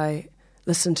artist that I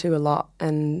listen to a lot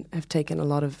and have taken a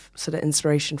lot of sort of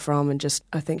inspiration from, and just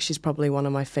I think she's probably one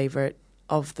of my favourite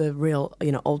of the real,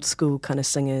 old school kind of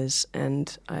singers.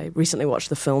 And I recently watched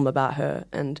the film about her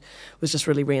and was just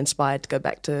really re-inspired to go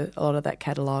back to a lot of that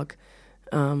catalogue.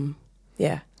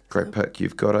 Great pick.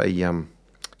 You've got a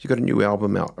new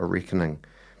album out, A Reckoning.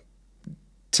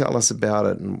 Tell us about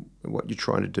it and what you're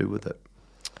trying to do with it.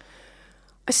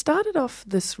 I started off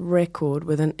this record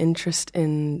with an interest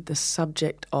in the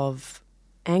subject of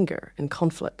anger and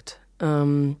conflict.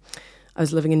 I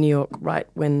was living in New York right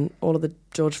when all of the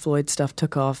George Floyd stuff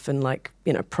took off, and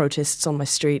protests on my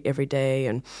street every day,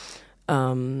 and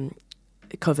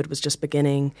COVID was just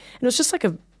beginning. And it was just like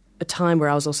a time where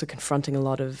I was also confronting a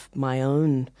lot of my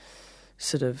own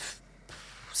sort of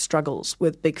struggles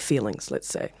with big feelings, let's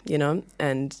say,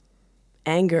 and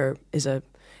anger is a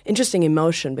interesting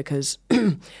emotion because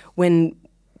when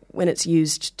it's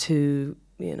used to,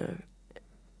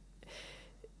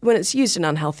 when it's used in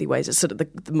unhealthy ways, it's sort of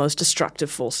the most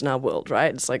destructive force in our world,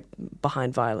 right? It's like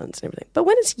behind violence and everything. But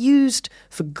when it's used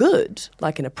for good,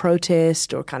 like in a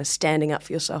protest or kind of standing up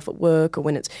for yourself at work, or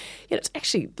when it's, it's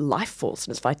actually life force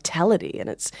and it's vitality and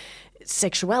it's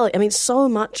sexuality. I mean, so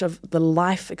much of the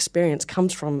life experience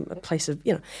comes from a place of,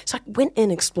 So I went in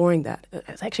exploring that.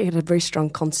 It actually had a very strong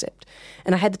concept.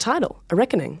 And I had the title, A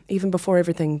Reckoning, even before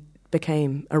everything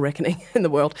became a reckoning in the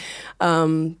world,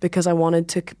 because I wanted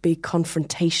to be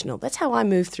confrontational. That's how I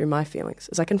move through my feelings,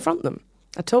 is I confront them.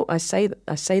 I say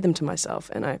them to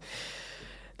myself, and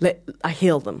I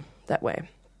heal them that way.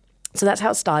 So that's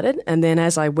how it started. And then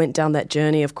as I went down that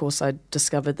journey, of course, I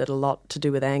discovered that a lot to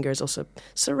do with anger is also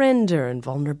surrender and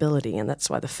vulnerability. And that's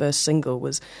why the first single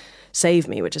was Save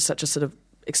Me, which is such a sort of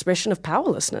expression of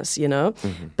powerlessness,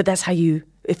 Mm-hmm. But that's how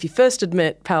if you first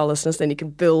admit powerlessness, then you can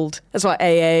build. That's why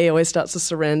AA always starts with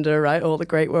surrender, right? All the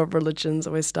great world religions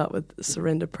always start with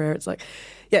surrender prayer. It's like,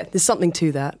 there's something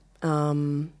to that.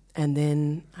 And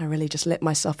then I really just let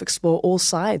myself explore all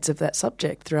sides of that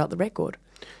subject throughout the record.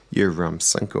 Your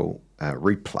single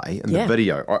Replay and the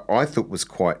video, I thought was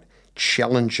quite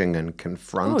challenging and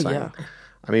confronting. Oh, yeah.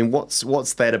 I mean,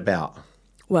 what's that about?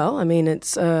 Well, I mean,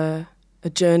 it's a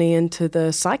journey into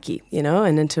the psyche,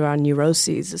 and into our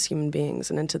neuroses as human beings,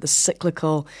 and into the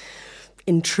cyclical,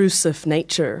 intrusive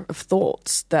nature of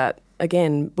thoughts that,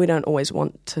 again, we don't always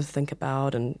want to think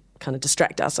about and kind of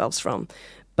distract ourselves from.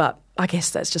 But I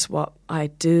guess that's just what I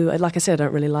do. Like I said, I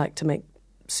don't really like to make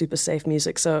super safe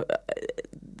music, so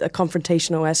the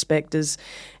confrontational aspect is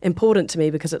important to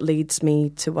me because it leads me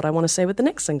to what I want to say with the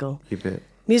next single. You bet.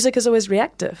 Music is always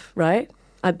reactive, right?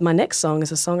 My next song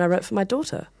is a song I wrote for my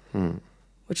daughter,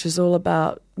 which is all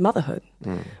about motherhood.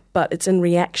 But it's in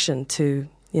reaction to,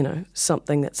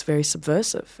 something that's very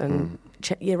subversive and,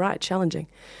 challenging.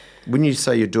 When you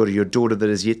say your daughter that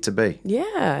is yet to be.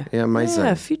 Yeah. Yeah, amazing.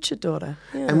 Yeah, future daughter.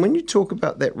 Yeah. And when you talk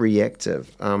about that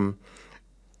reactive,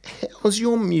 how's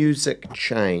your music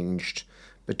changed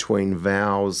between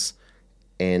Vows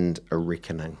and A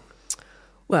Reckoning?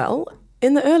 Well,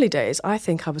 in the early days, I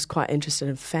think I was quite interested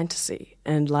in fantasy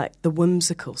and like the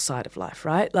whimsical side of life,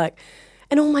 right? Like,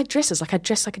 and all my dresses, like I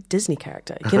dressed like a Disney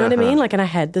character, you know what I mean? Like, and I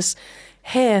had this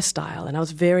hairstyle and I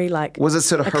was very like Was it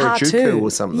sort of a Harajuku cartoon.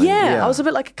 or something? Yeah, I was a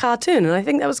bit like a cartoon, and I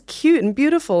think that was cute and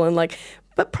beautiful and like,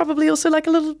 but probably also like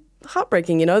a little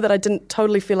heartbreaking, that I didn't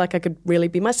totally feel like I could really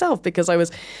be myself because I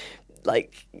was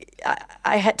like,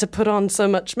 I had to put on so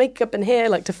much makeup and hair,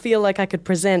 like to feel like I could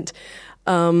present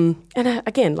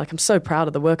Again, like I'm so proud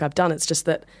of the work I've done. It's just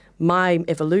that my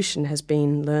evolution has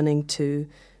been learning to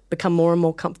become more and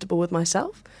more comfortable with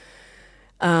myself,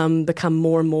 become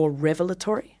more and more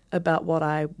revelatory about what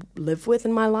I live with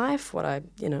in my life,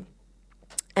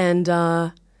 and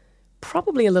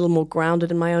probably a little more grounded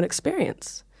in my own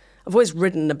experience. I've always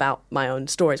written about my own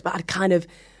stories, but I'd kind of,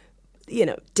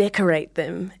 decorate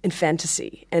them in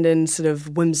fantasy and in sort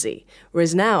of whimsy.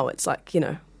 Whereas now it's like,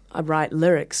 I write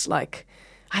lyrics like,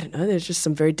 I don't know, there's just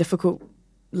some very difficult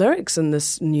lyrics in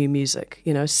this new music,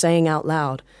 saying out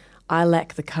loud, I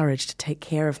lack the courage to take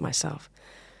care of myself.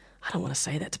 I don't want to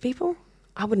say that to people.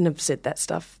 I wouldn't have said that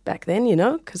stuff back then,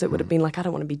 because it would have been like, I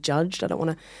don't want to be judged. I don't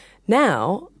want to.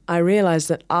 Now I realize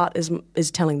that art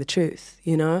is telling the truth,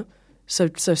 So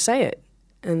say it,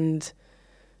 and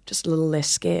just a little less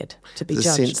scared to be judged.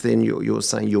 In a sense, then you're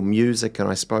saying your music, and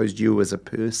I suppose you as a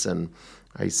person,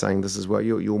 are you saying this as well?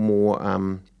 You're more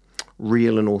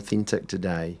real and authentic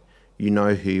today. You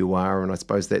know who you are, and I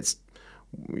suppose that's.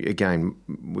 Again,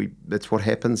 that's what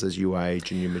happens as you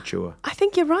age and you mature. I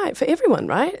think you're right, for everyone,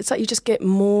 right? It's like you just get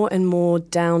more and more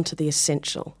down to the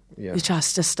essential. Yeah. You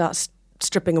just start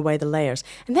stripping away the layers.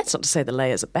 And that's not to say the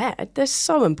layers are bad. They're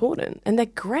so important, and they're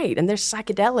great, and they're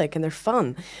psychedelic, and they're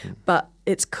fun. But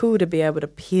it's cool to be able to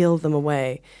peel them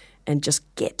away and just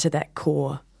get to that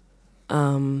core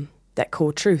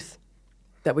truth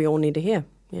that we all need to hear,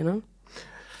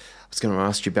 I was going to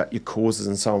ask you about your causes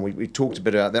and so on. We talked a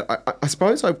bit about that. I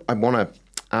suppose I want to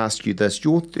ask you this.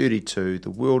 You're 32. The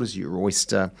world is your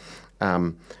oyster.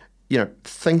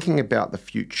 Thinking about the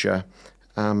future,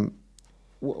 there's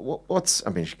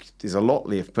a lot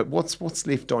left, but what's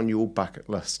left on your bucket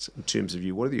list in terms of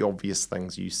you? What are the obvious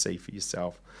things you see for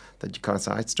yourself that you kind of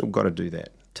say, I still got to do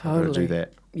that? Totally. I've got to do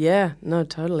that. Yeah, no,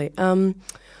 totally.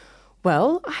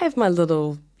 Well, I have my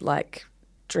little,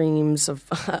 dreams of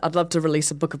I'd love to release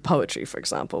a book of poetry, for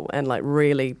example, and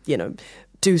really,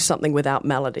 do something without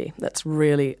melody that's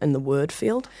really in the word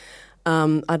field.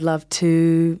 I'd love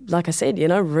to, like I said,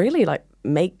 really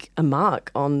make a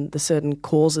mark on the certain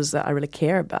causes that I really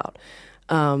care about.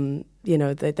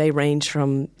 They range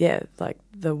from,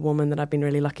 the woman that I've been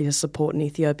really lucky to support in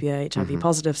Ethiopia, HIV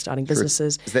positive, starting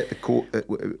businesses. Is that the core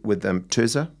with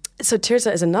Terza? So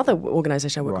Terza is another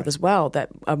organisation I work with as well that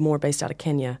are more based out of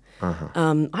Kenya.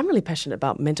 I'm really passionate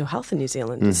about mental health in New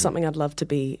Zealand. It's something I'd love to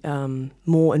be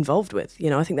more involved with.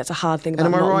 I think that's a hard thing about.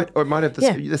 And am I right? Or might have this?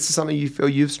 Yeah. This is something you feel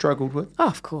you've struggled with? Oh,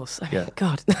 of course.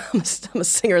 God, I'm a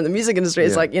singer in the music industry.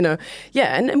 It's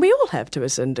and we all have to a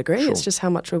certain degree. Sure. It's just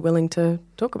how much we're willing to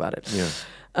talk about it. Yeah.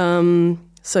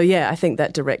 I think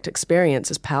that direct experience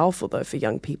is powerful though for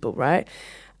young people, right?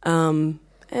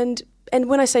 And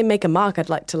when I say make a mark, I'd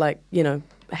like to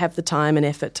have the time and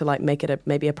effort to make it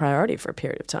maybe a priority for a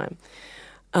period of time.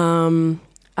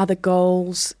 Other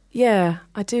goals,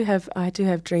 I do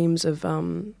have dreams of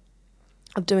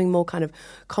doing more kind of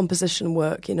composition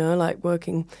work,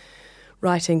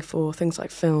 writing for things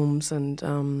like films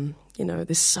and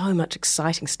there's so much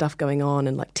exciting stuff going on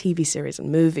in TV series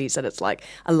and movies that it's I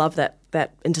love that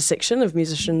intersection of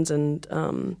musicians and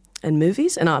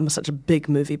movies, and I'm such a big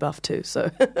movie buff too, so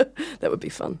that would be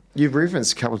fun. You've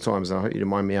referenced a couple of times, and I hope you don't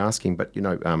mind me asking, but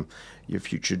your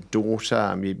future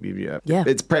daughter,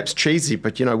 it's perhaps cheesy,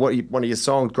 but one of your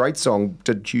songs, great song,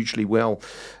 did hugely well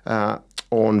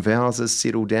on Vows is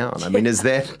Settle Down. I mean, is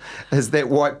that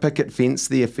white picket fence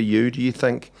there for you, do you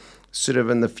think, sort of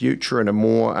in the future in a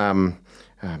more I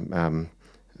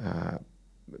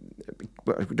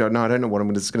don't know what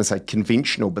I'm just going to say,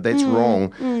 conventional, but that's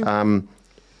wrong.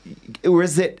 Or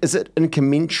is it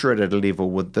incommensurate at a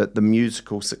level with the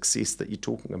musical success that you're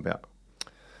talking about?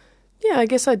 Yeah, I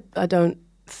guess I don't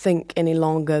think any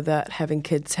longer that having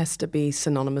kids has to be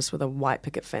synonymous with a white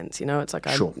picket fence. It's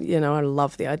Sure. I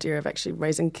love the idea of actually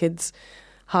raising kids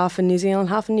half in New Zealand,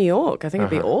 half in New York. I think it'd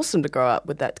be awesome to grow up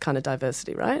with that kind of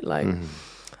diversity, right?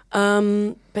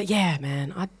 But yeah,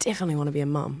 man, I definitely want to be a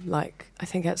mum. I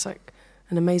think that's an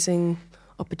amazing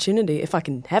opportunity if I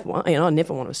can have one. I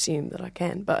never want to assume that I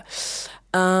can, but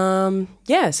so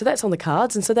that's on the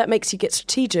cards, and so that makes you get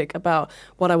strategic about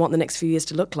what I want the next few years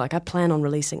to look like. I plan on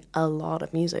releasing a lot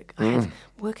of music. I have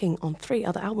working on 3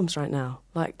 other albums right now,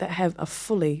 that have a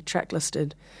fully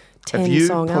track-listed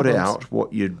 10-song albums. Have you put out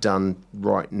what you've done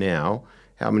right now?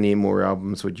 How many more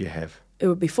albums would you have? It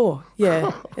would be 4,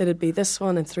 yeah. It'd be this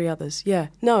one and 3 others, yeah.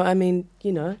 No, I mean,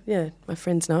 my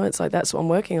friends know. It's that's what I'm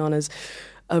working on is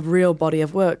a real body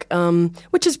of work,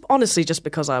 which is honestly just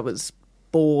because I was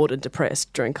bored and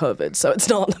depressed during COVID. So it's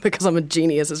not because I'm a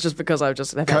genius. It's just because I've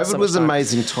just... COVID was an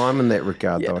amazing time in that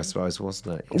regard, though, I suppose,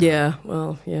 wasn't it? Yeah,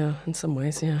 well, yeah, in some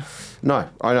ways, yeah. No,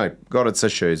 I know, got its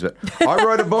issues, but I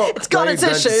wrote a book. It's got its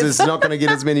issues. It's not going to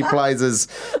get as many plays as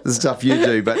the stuff you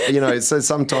do, but, so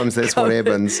sometimes that's what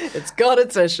happens. It's got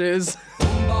its issues.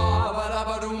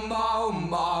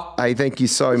 Hey, thank you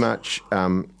so much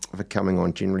for coming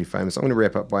on Generally Famous. I'm going to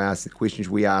wrap up by asking the questions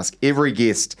we ask every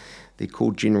guest. They're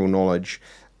called General Knowledge.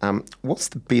 What's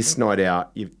the best night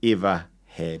out you've ever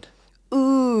had?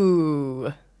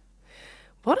 Ooh,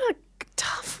 what a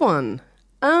tough one.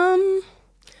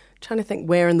 Trying to think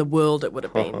where in the world it would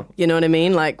have been. You know what I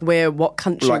mean? Like what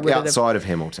country like would outside of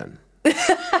Hamilton.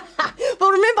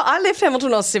 Well, remember, I left Hamilton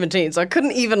when I was 17, so I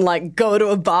couldn't even, go to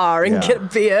a bar and get a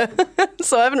beer.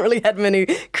 So I haven't really had many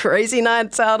crazy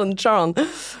nights out in Charon.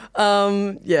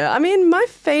 I mean, my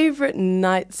favourite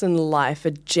nights in life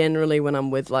are generally when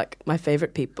I'm with, my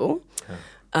favourite people,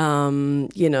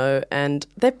 and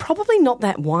they're probably not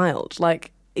that wild.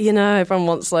 Everyone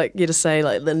wants, you to say,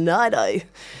 the night I,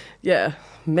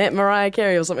 met Mariah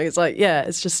Carey or something. It's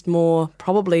it's just more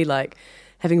probably,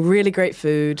 having really great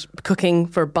food, cooking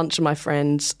for a bunch of my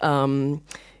friends.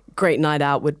 Great night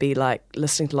out would be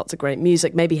listening to lots of great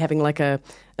music, maybe having a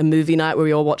movie night where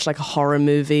we all watch a horror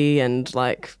movie and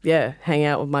hang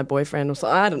out with my boyfriend or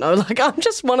something. I don't know. I'm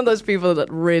just one of those people that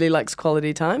really likes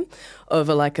quality time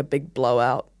over a big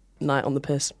blowout night on the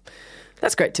piss.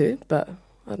 That's great too, but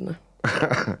I don't know.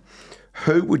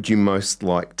 Who would you most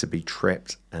like to be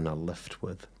trapped in a lift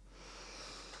with?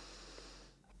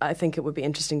 I think it would be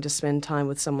interesting to spend time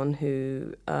with someone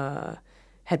who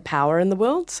had power in the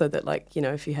world, so that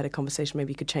if you had a conversation,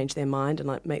 maybe you could change their mind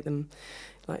and make them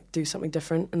do something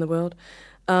different in the world.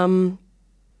 I'd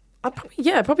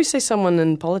probably say someone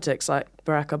in politics like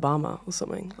Barack Obama or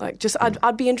something.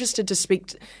 I'd be interested to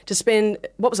spend,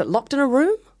 what was it, locked in a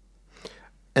room?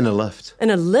 In a lift. In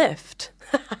a lift.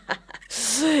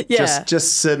 Yeah.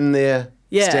 Just sitting there.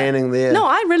 Yeah. Standing there. No,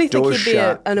 I really think he'd be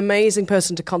an amazing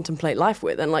person to contemplate life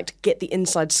with and to get the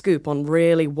inside scoop on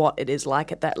really what it is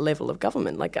like at that level of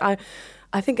government.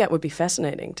 I think that would be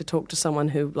fascinating to talk to someone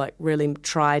who really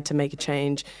tried to make a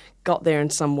change, got there in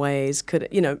some ways,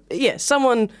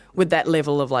 someone with that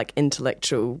level of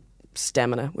intellectual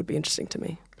stamina would be interesting to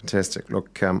me. Fantastic.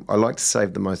 Look, I like to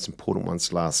save the most important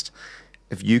ones last.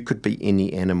 If you could be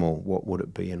any animal, what would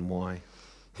it be and why?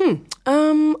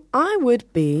 I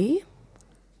would be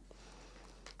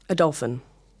a dolphin.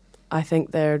 I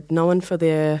think they're known for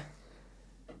their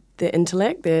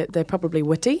intellect. They're probably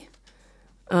witty.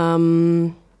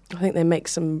 I think they make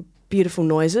some beautiful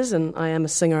noises, and I am a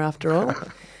singer after all.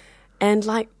 And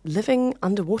living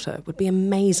underwater would be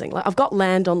amazing. I've got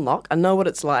land on lock. I know what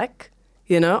it's like.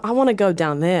 I want to go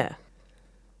down there.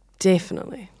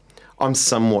 Definitely. I'm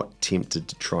somewhat tempted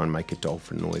to try and make a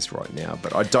dolphin noise right now,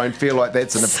 but I don't feel like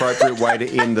that's an appropriate way to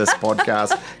end this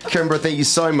podcast. Kimbra, thank you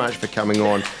so much for coming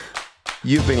on.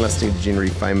 You've been listening to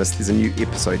Generally Famous. There's a new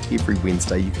episode every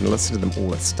Wednesday. You can listen to them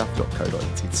all at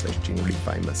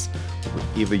stuff.co.nz/generallyfamous or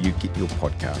wherever you get your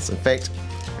podcasts. In fact,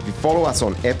 if you follow us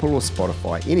on Apple or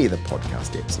Spotify, any of the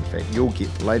podcast apps, in fact, you'll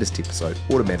get the latest episode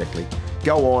automatically.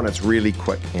 Go on, it's really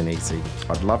quick and easy.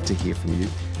 I'd love to hear from you.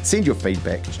 Send your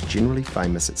feedback to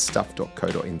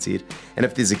generallyfamous@stuff.co.nz. And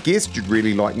if there's a guest you'd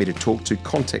really like me to talk to,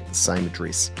 contact the same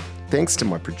address. Thanks to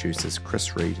my producers,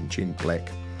 Chris Reed and Jen Black.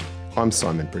 I'm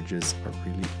Simon Bridges. I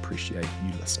really appreciate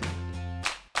you listening.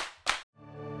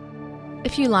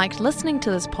 If you liked listening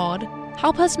to this pod,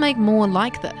 help us make more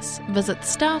like this. Visit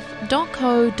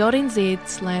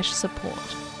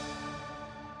stuff.co.nz/support.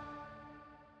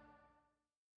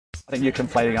 I think you're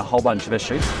conflating a whole bunch of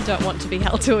issues. Don't want to be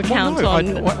held to account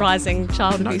on rising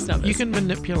child abuse numbers. You can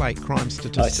manipulate crime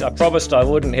statistics. I promised I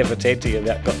wouldn't have a TED to you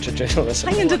about gotcha journalism.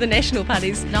 Playing into the National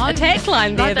Party's attack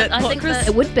line there. I think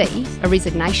it would be a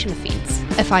resignation offence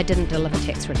if I didn't deliver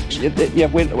tax reduction.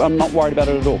 I'm not worried about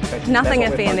it at all. Nothing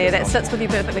iffy in there. That sits with you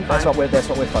perfectly fine. That's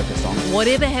what we're focused on.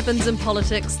 Whatever happens in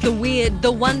politics, the weird,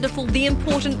 the wonderful, the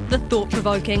important, the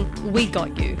thought-provoking, we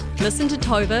got you. Listen to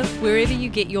Tova wherever you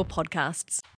get your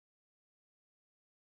podcasts.